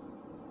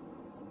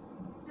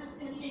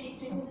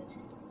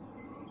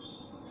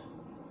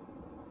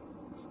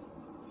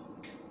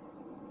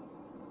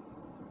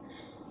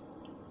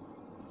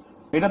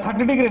इटा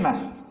 30 डिग्री ना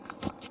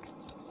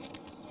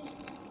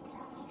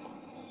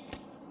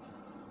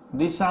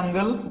this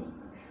angle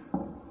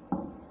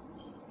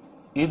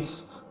is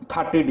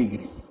 30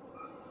 degree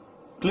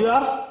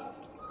clear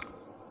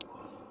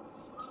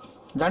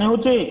जानी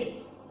होची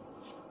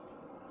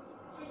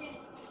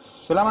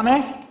पिला माने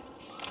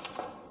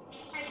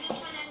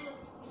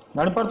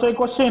जानी परछ ए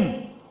क्वेश्चन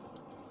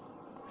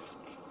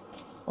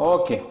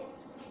ओके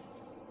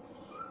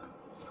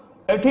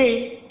एठी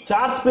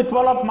charge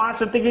pitfall of mass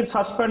is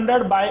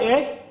suspended by a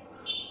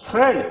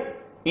thread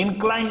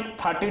inclined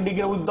 30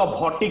 degree with the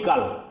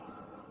vertical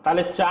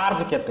ताले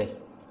चार्ज केते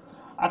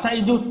अच्छा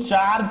ये जो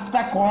चार्ज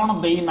ता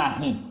कोन देई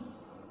नाही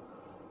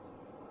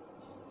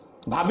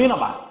भाबी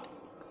नबा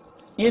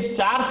ये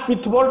चार्ज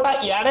pitfall ता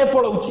याडे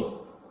पळौची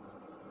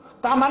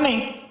ता माने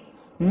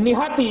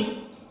निहाती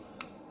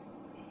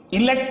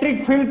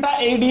इलेक्ट्रिक फील्ड ता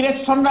ए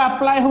डायरेक्शन रे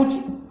अप्लाई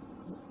होची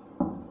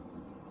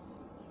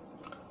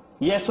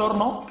यस और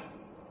नो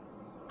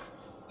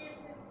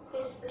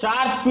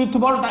चार्ज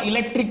pitfall ता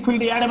इलेक्ट्रिक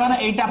फील्ड याडे माने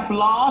एटा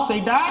प्लस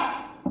एटा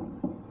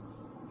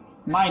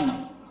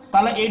माइनस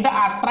ताले एटा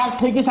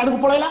अट्रैक्ट हे कि साइड को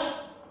पळेला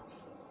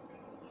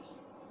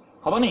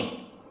हबनी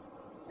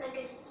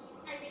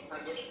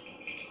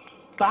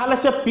ताले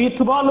से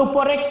pitfall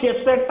ऊपर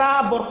केतेटा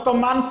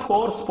वर्तमान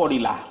फोर्स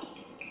पडिला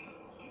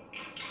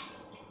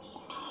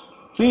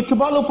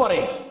pitfall ऊपर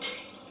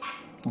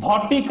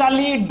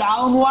वर्टिकली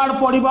डाउनवर्ड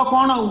पडिबो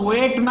कोन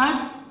वेट ना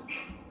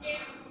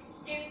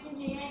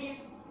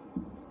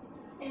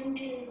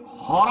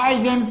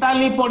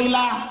हॉरिजॉन्टली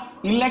पड़िला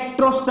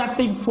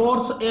इलेक्ट्रोस्टैटिक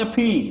फोर्स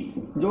Fe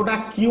जोटा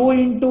Q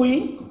into E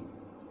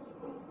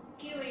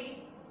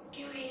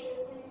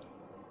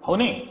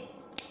होनी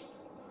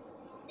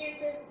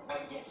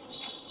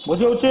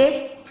बुझे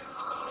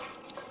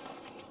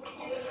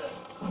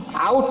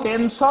आउ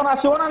टेंशन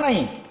आसीबो ना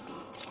नहीं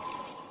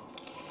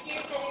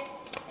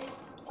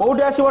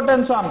कोठी आसीबो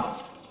टेंशन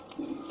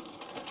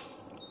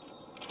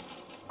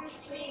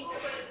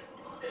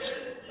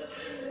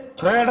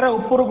थ्रेड रे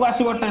ऊपर को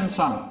आसीबो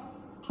टेंशन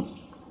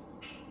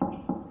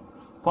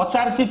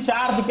पचारची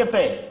चार्ज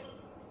केते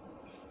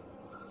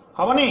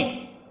हबनी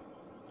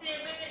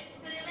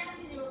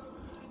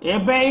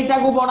एबे एटा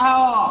को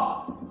बढ़ाओ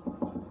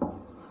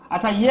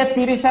अच्छा ये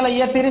 30 है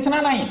ये 30 ना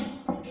नहीं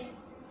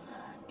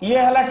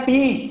ये हला t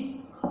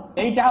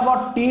एटा हबो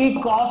t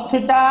cos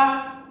थीटा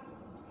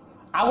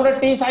आ गुटे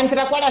t sin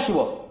theta code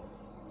आसीबो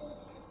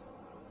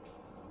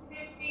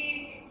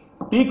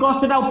t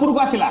cos theta ऊपर को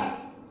आसिला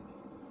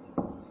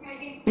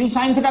t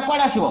sin theta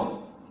code आसीबो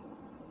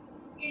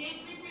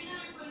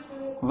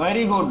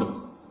very good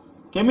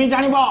केमी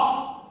जानिबो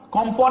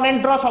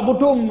कंपोनेंट रो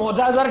सबुठु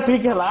मजादार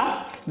ट्रिक हैला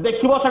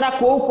देखिबो सेटा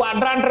को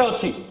क्वाड्रेंट रे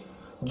अछि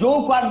जो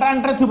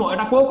क्वाड्रेंट रे थिबो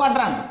एटा को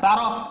क्वाड्रेंट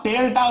तारो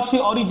टेल टा अछि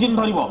ओरिजिन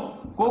धरिबो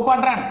को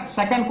क्वाड्रांट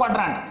सेकंड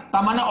क्वाड्रांट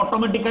ता माने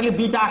ऑटोमेटिकली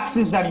दुईटा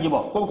एक्सिस जानि जीवो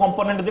को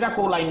कंपोनेंट दिरा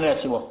को लाइन रे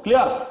आसीबो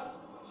क्लियर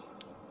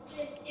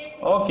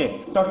ओके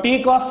तो t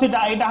cos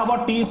थीटा एटा हबो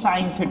t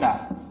sin थीटा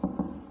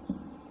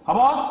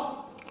हबो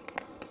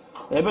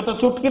एबे तो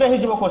चुटकी रही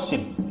जीवो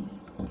क्वेश्चन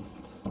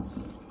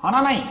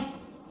हना नहीं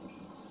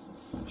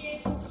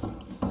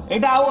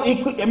एटा आउ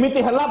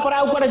एमिति हला पर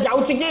आउ कोडे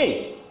जाउची की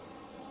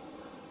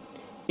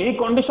ए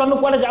कंडीशन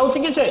कोडे जाउची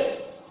की से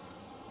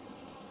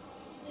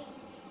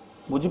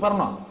बुझी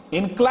पारना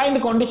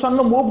इनक्लाइंड कंडीशन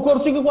नो मूव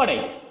करछि कि कोडे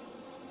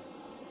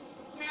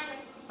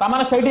ता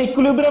माने सेठी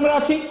इक्विलिब्रियम रे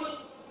अछि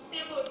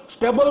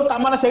स्टेबल ता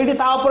माने सेठी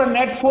ता ऊपर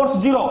net force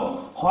zero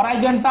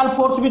horizontal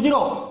force भी जीरो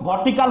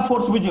वर्टिकल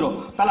फोर्स भी जीरो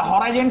ताले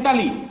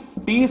horizontally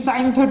t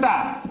sin theta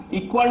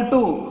equal to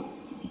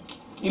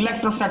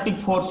electrostatic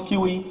force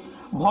QE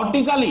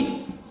vertically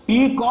t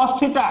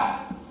cos theta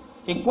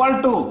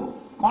equal to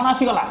कोन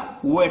आसी गला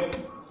वेट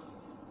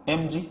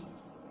mg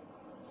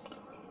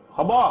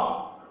हबो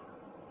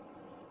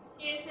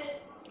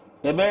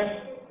एबे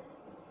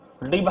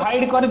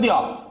डिवाइड कर दियो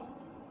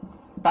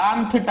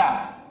tan theta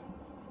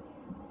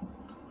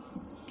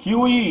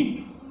QE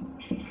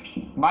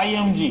bye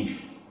mg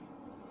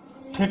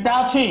theta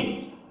अछि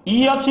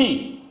e अछि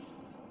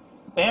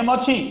m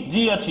अछि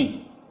g अछि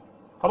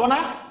हबो ना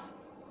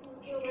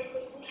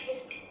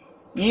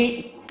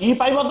e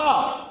पाइबो तो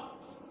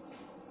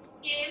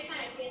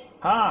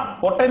हाँ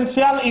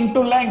potential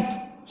into length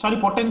sorry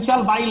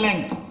potential by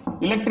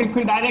length electric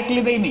field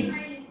directly देनी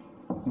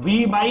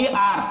v बाय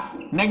r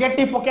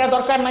नेगेटिव पके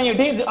दरकार नहीं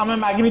एठी हमें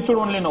मैग्नीट्यूड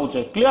ओनली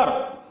नउचे क्लियर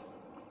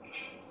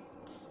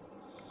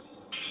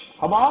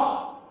हबो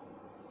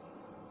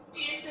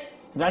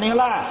जानी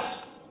हला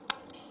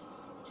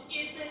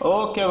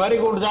ओके वेरी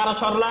गुड जार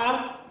सरला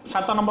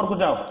 7 नंबर को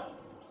जाओ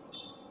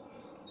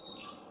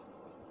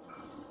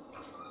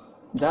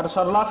जार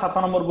सरला 7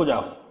 नंबर को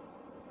जाओ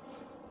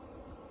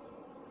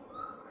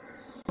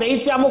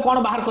देइछि हमु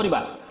कोन बाहर करबा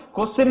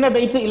क्वेश्चन ने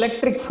देइछि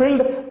इलेक्ट्रिक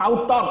फील्ड आउ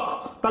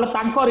टॉर्क तले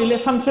तांको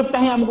रिलेशनशिप ता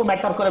ही हमको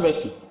मैटर करे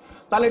बेसी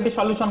ताले एटी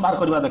सॉल्यूशन बाहर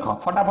करबा देखो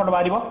फटाफट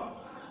बाहरिबो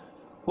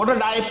गोटे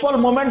dipole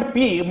moment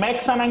p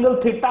makes an angle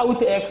theta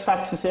with x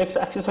axis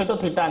सहित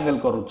थीटा एंगल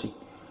करूची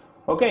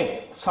okay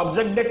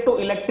subjected to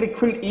electric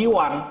field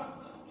E1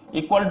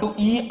 equal to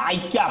EI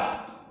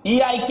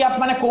cap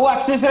माने को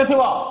एक्सिस रे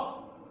थिबो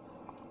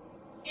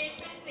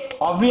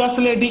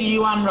ऑब्वियसली एटी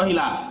E1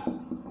 रहिला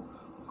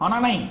हना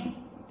नहीं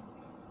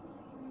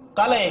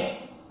ताले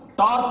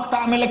टॉर्क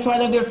टा में लिखवा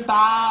जदि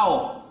टाउ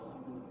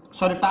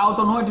सॉरी टाउ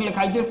तो नो एटी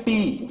लिखाई जे t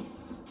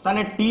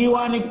ताले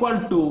T1 equal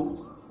to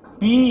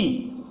p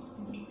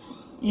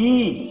e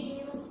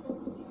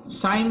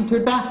sin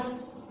theta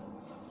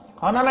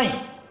हना नहीं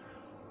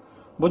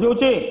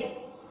बुझौची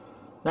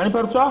जानि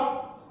परछो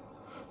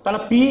ताले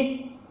p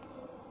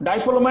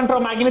डायपोल मोमेंट रो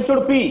magnitude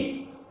p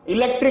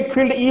electric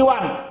field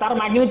E1 तार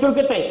मैग्नीट्यूड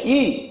केते e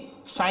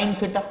sin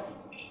थीटा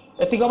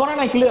एति गबना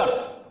नहीं क्लियर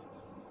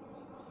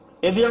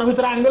ए दिजन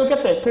भीतर एंगल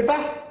केते थीटा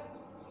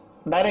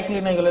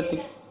डायरेक्टली नहीं गले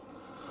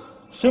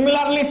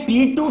सिमिलरली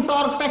T2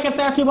 टॉर्क ता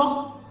केते आसीबो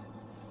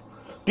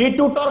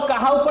T2 टॉर्क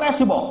कहा ऊपर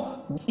आसीबो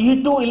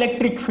E2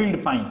 इलेक्ट्रिक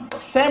फील्ड पाई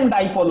सेम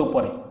डायपोल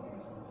ऊपर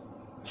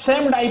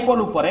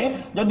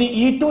जदि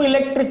E2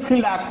 इलेक्ट्रिक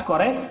फील्ड एक्ट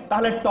करे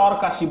ताहले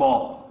टॉर्क आसीबो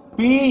P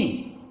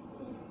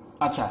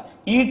अच्छा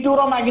E2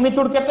 रो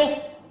मैग्नीट्यूड केते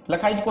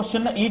लिखाई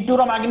क्वेश्चन E2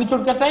 रो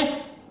मैग्नीट्यूड केते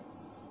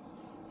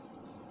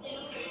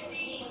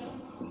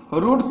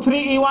 √3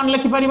 E1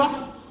 लिखि परिबा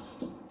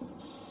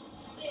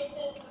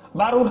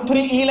बा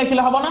 √3 E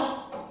लिखले हबो ना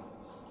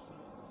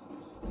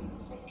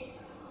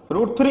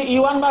 √3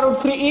 E1 बा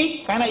 √3 E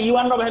काना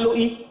E1 रो वैल्यू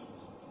E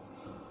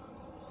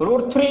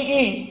 √3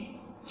 E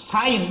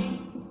sin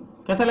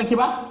केते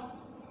लिखिबा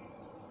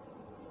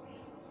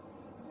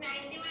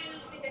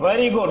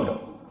वेरी गुड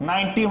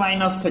 90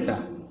 माइनस थीटा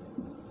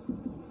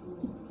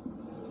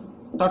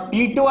तो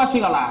T2 आसी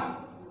गला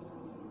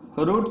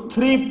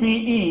 √3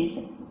 PE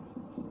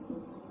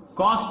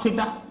cos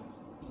थीटा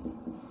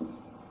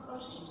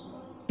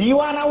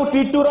T1 और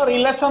T2 row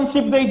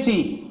relationship देइछि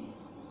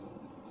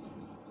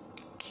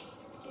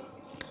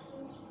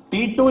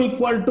T2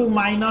 equal to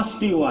minus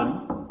T1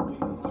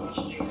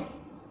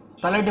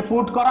 ताले एटे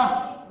पुट करा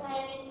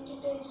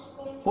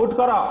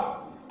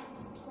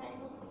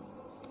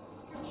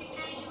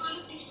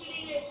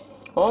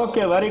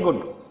ओके वेरी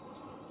गुड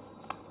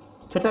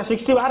थीटा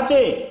 60 बाहर छे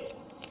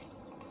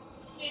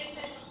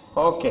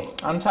ओके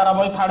आंसर अब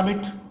थर्ड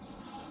बिट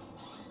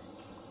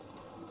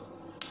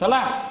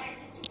चला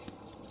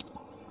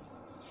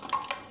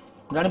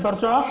जानी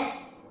परछो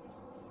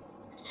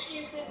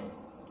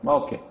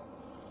ओके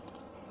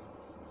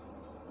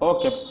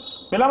ओके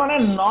पिला माने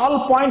नॉल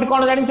पॉइंट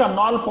कोन जानि छ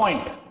नॉल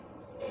पॉइंट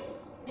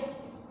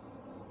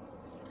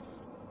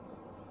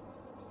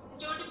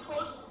जोडी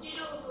फोर्स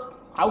 0 हो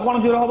आउ कोन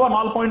 0 होबो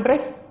नॉल पॉइंट रे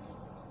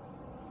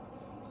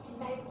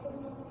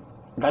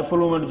डायपोल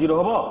मोमेंट 0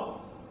 होबो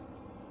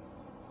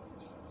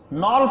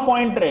नॉल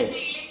पॉइंट रे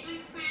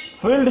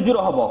फील्ड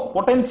 0 होबो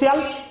पोटेंशियल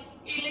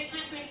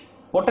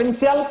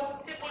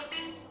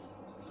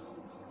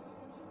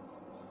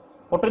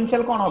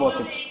पोटेंशियल कौन हम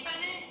से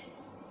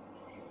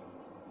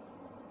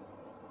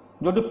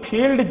जो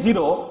फील्ड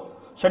जीरो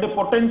से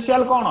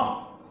पोटेंशियल कौन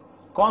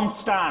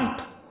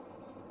constant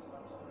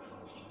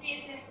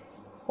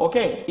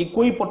okay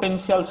equi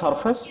potential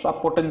surface बा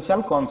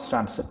पोटेंशियल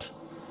कांस्टेंट सेठी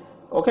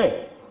ओके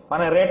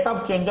माने rate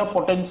of change of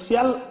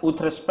potential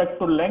with respect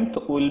to length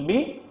will be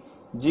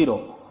zero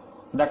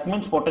that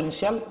means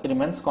potential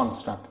remains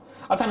constant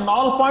अच्छा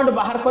नल पॉइंट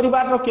बाहर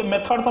करिवार के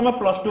मेथड तमे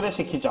plus 2 रे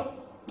सिखिछ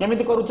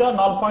केमिति करूछ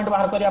नल पॉइंट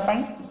बाहर करिया पई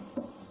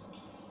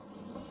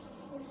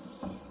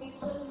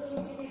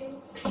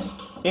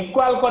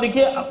इक्वल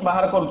करके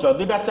बाहर करूछ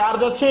दुटा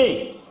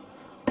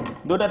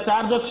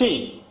चार्ज अछि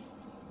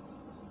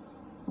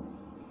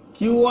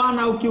Q1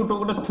 आउ Q2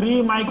 गोटे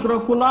 3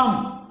 माइक्रोकूलम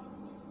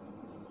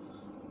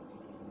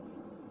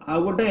आ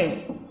गोटे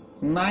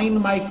 9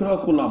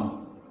 माइक्रोकूलम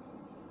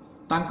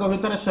तांको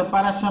भितर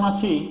सेपरेशन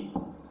अछि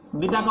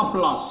दुटा का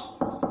प्लस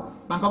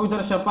तांको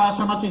भितर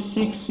सेपरेशन अछि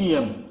 6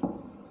 cm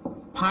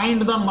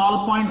find the null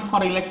point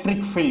for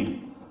electric field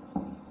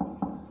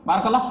बार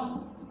कला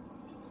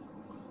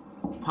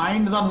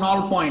फाइंड द नल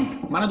पॉइंट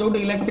माने जो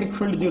इलेक्ट्रिक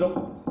फील्ड जीरो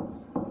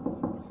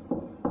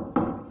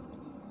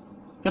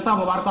केता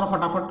बार कर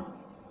फटाफट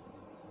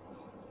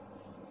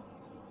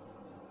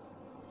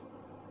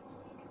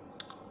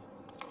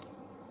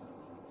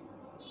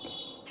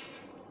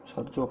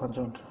जो 5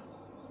 मिनट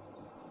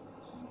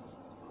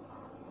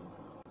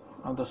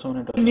आ 10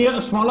 मिनट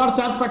स्मॉलर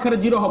चार्ज पाखरे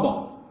जीरो हबो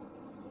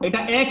एटा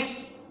x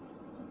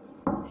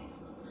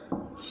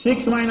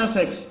 6 माइनस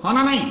x हो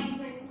ना नहीं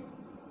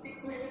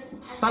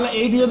ताले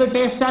एटी जदि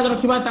टेस्ट चार्ज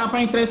रखिबा ता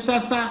पई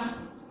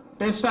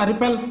टेस्ट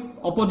रिपेल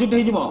ऑपोजिट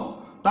हे जिवो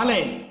ताले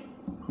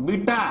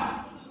beta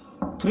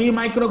 3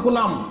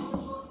 microcoulomb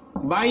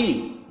by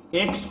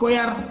x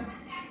square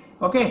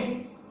okay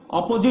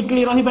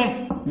oppositely रहिबे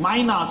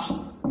minus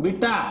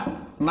beta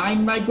 9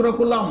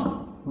 microcoulomb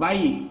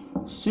by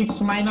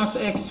 6 minus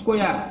x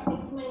square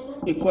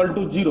equal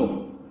to 0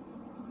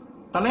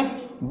 ताले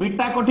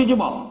बीटा कटि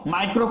जिवो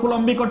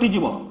माइक्रोकूलम भी कटि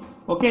जिवो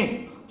okay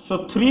so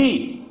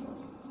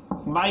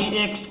 3 by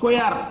x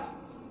square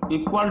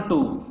equal to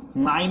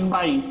 9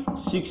 by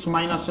 6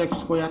 minus x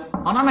square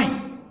है ना नहीं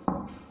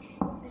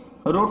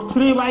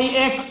 √3 by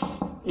x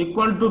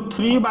equal to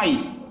 3 by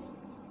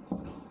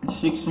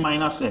 6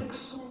 minus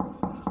x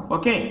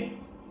okay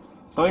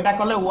तो यहाँ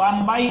कले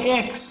 1 by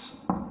x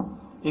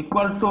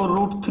equal to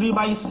 √3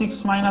 by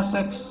 6 minus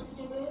x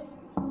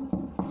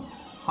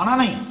है ना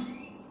नहीं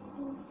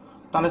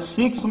ताले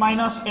 6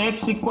 minus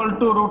x equal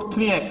to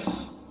 √3x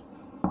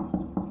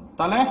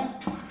ताले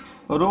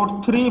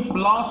 √3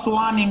 plus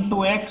 1 into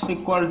x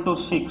equal to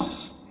 6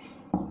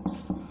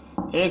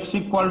 x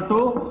equal to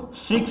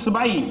 6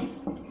 by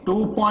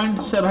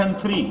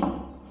 2.73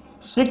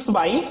 6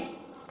 by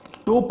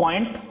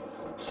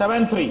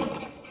 2.73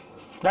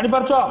 जानी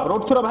परछ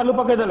 √3 वैल्यू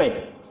पके देले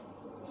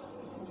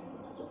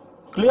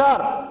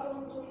क्लियर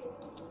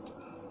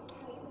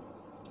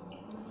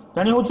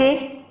जानी होची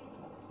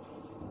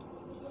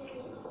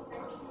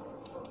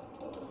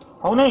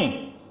हो नहीं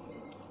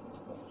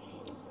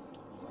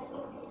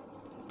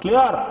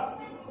क्लियर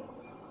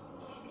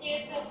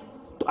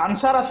तो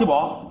आंसर आसीबो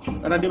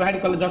एटा डिवाइड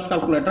कर जस्ट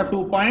कैलकुलेटर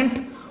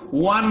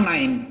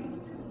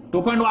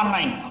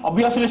 2.19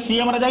 ऑब्वियसली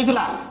सीएम रे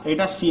जाइतिला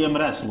एटा सीएम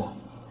रे आसीबो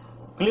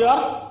क्लियर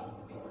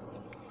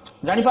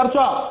जानी परछ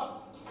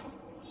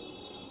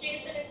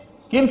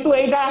किंतु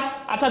एटा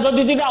अच्छा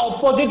जदि दिटा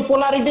ऑपोजिट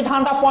पोलैरिटी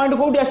थांडा पॉइंट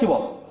कोठी आसीबो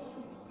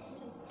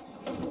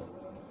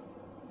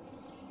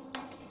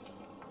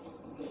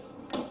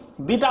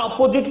दिटा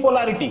ऑपोजिट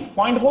पोलैरिटी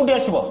पॉइंट कोठी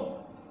आसीबो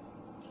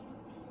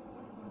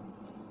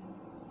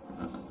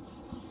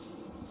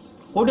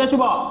कोठी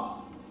आसीबो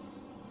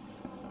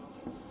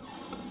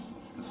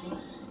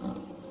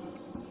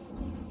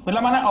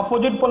पिला माने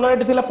ऑपोजिट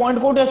पोलैरिटी थिला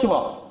पॉइंट कोठी आसीबो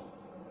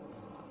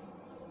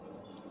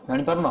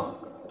जानि परनो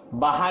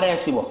बाहर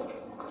आसीबो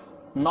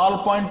नल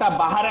पॉइंट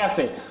बाहर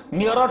आसे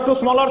near to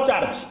smaller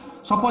charge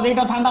suppose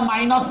Etah थांदा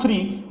 -3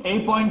 AE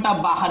point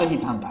बाहर ही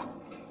थांदा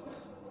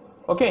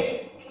ओके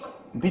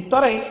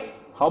भितरे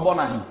हबो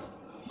नाही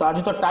तो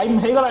आज तो टाइम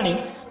हे गलानी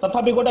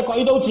तथापि गोटे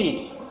कहि दउची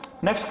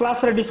नेक्स्ट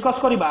क्लास रे डिस्कस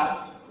करिबा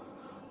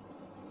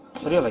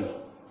सरिया भाई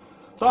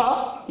तो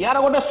यार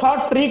गोटे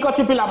शॉर्ट ट्रिक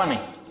अछि पिला माने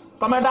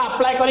तमे एटा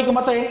अप्लाई करी कि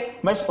मते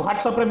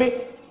व्हाट्सएप रे भी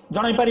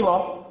जणाई परिबो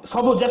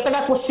सब जतेटा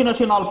क्वेश्चन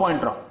अछि नल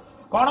पॉइंट रो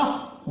कोन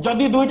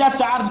जदि दुईटा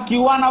चार्ज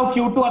Q1 और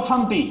Q2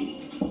 अछंती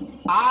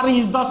R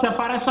is the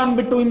separation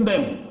between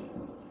them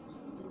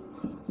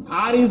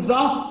R is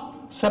the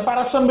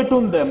separation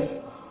between them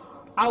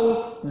आउ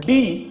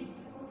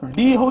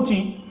D होची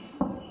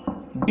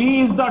D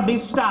is the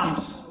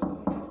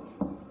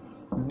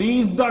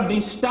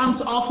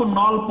distance of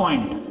null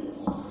point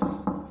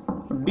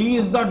D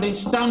is the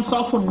distance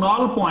of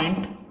null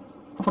point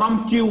from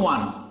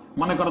Q1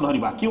 माने कर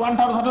धरिबा Q1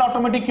 ठार धरला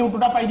automatic Q2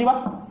 टा पाई दिबा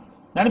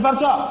जानि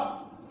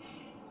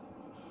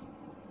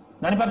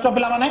परछो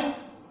पिला माने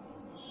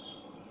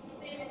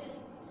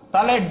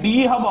ताले D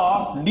हबो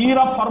D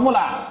रो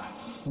formula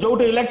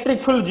Jote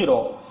electric field zero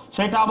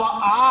सेटा हबो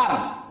R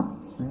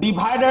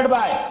divided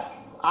by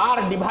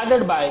r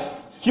divided by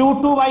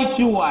q2 by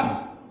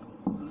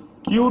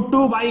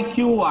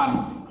q1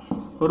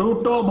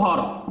 root over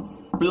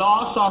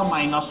plus or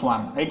minus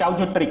 1 एटा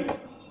हूँ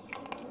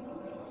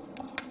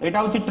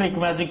ट्रिक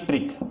मैजिक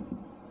ट्रिक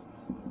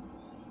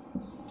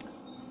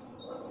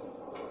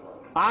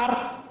r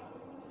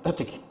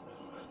एतिक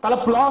ताले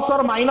प्लस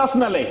और माइनस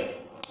नेले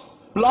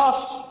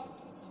प्लस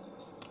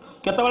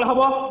केतेबेले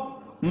हबो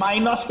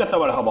माइनस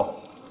केतेबेले हबो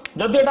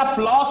जदि एटा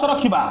plus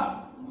रखिबा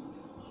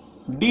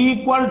d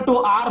equal to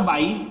r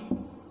by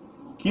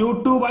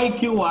q2 by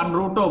q1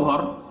 root over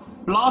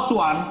plus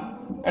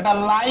 1 Etah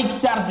like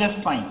charges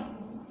पाई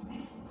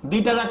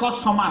दुईटा जाक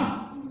समान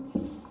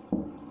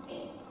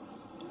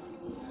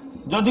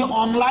जदि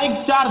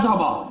अनलाइक चार्ज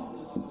हबो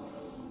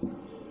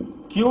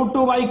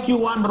q2 by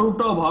q1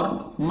 root over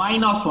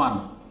minus 1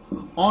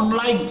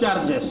 unlike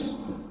charges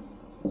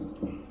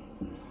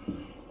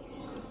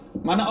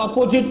माने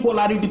अपोजिट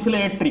पोलारिटी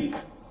थिले ट्रिक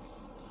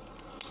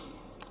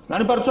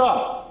जानि परछो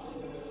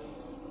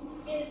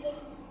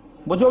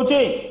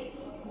बुझौची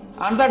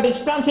and the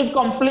distance is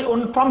complete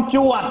from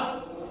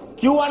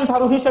q1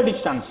 Tharu ही से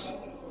distance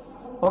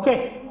okay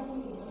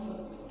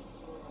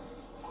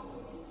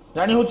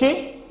जानि होची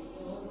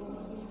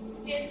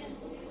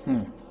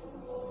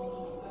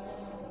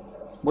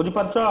बुझी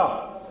परछो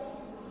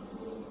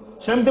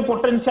सेमती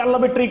पोटेंशियल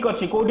भी ट्रिक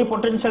अच्छी कोडी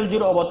पोटेंशियल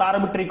जीरो हम तार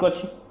भी ट्रिक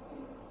अच्छी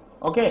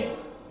ओके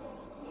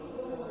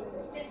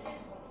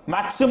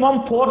मैक्सिमम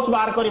फोर्स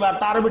बाहर करवा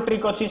तार भी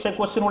ट्रिक अच्छी से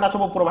क्वेश्चन गुड़ा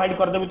सब प्रोवाइड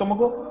कर देबी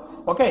तुमको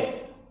ओके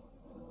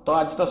तो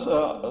आज तो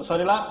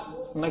सरीला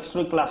नेक्स्ट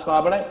वीक क्लास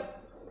करा बेले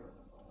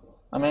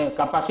आम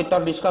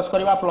कैपेसिटर डिस्कस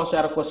करवा प्लस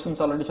यार क्वेश्चन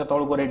ऑलरेडी से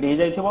तौक रेडी हो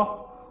जाइथिबो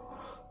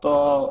तो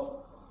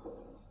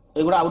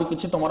एगुड़ा आउरी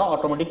किछि तुमरा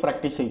ऑटोमेटिक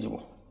प्रैक्टिस हो जिवो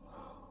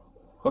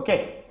ओके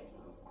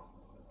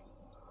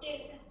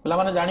पिला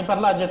माने जानि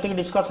परला जेतिक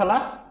डिस्कस हला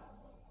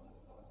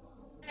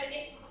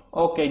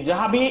ओके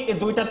जहां भी ए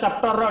दुईटा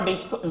चैप्टर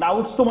रो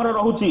डाउट्स तुमरा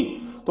रहूची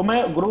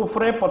तुमे ग्रुप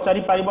रे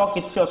पचारि पारिबो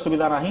किछि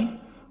असुविधा नाही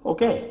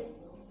ओके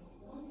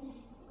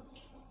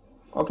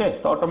ओके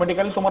तो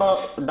ऑटोमेटिकली तुमरा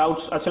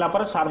डाउट्स आसिला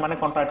पर सर माने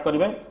कांटेक्ट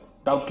करिवे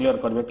डाउट क्लियर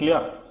करिवे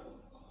क्लियर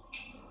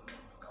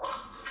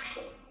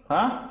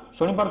हां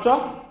सुनि परछो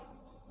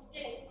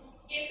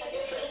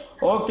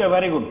okay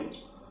very good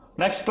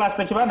next class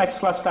देखिबा नेक्स्ट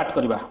क्लास स्टार्ट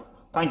करिबा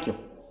थैंक यू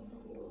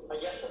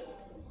Yes, sir.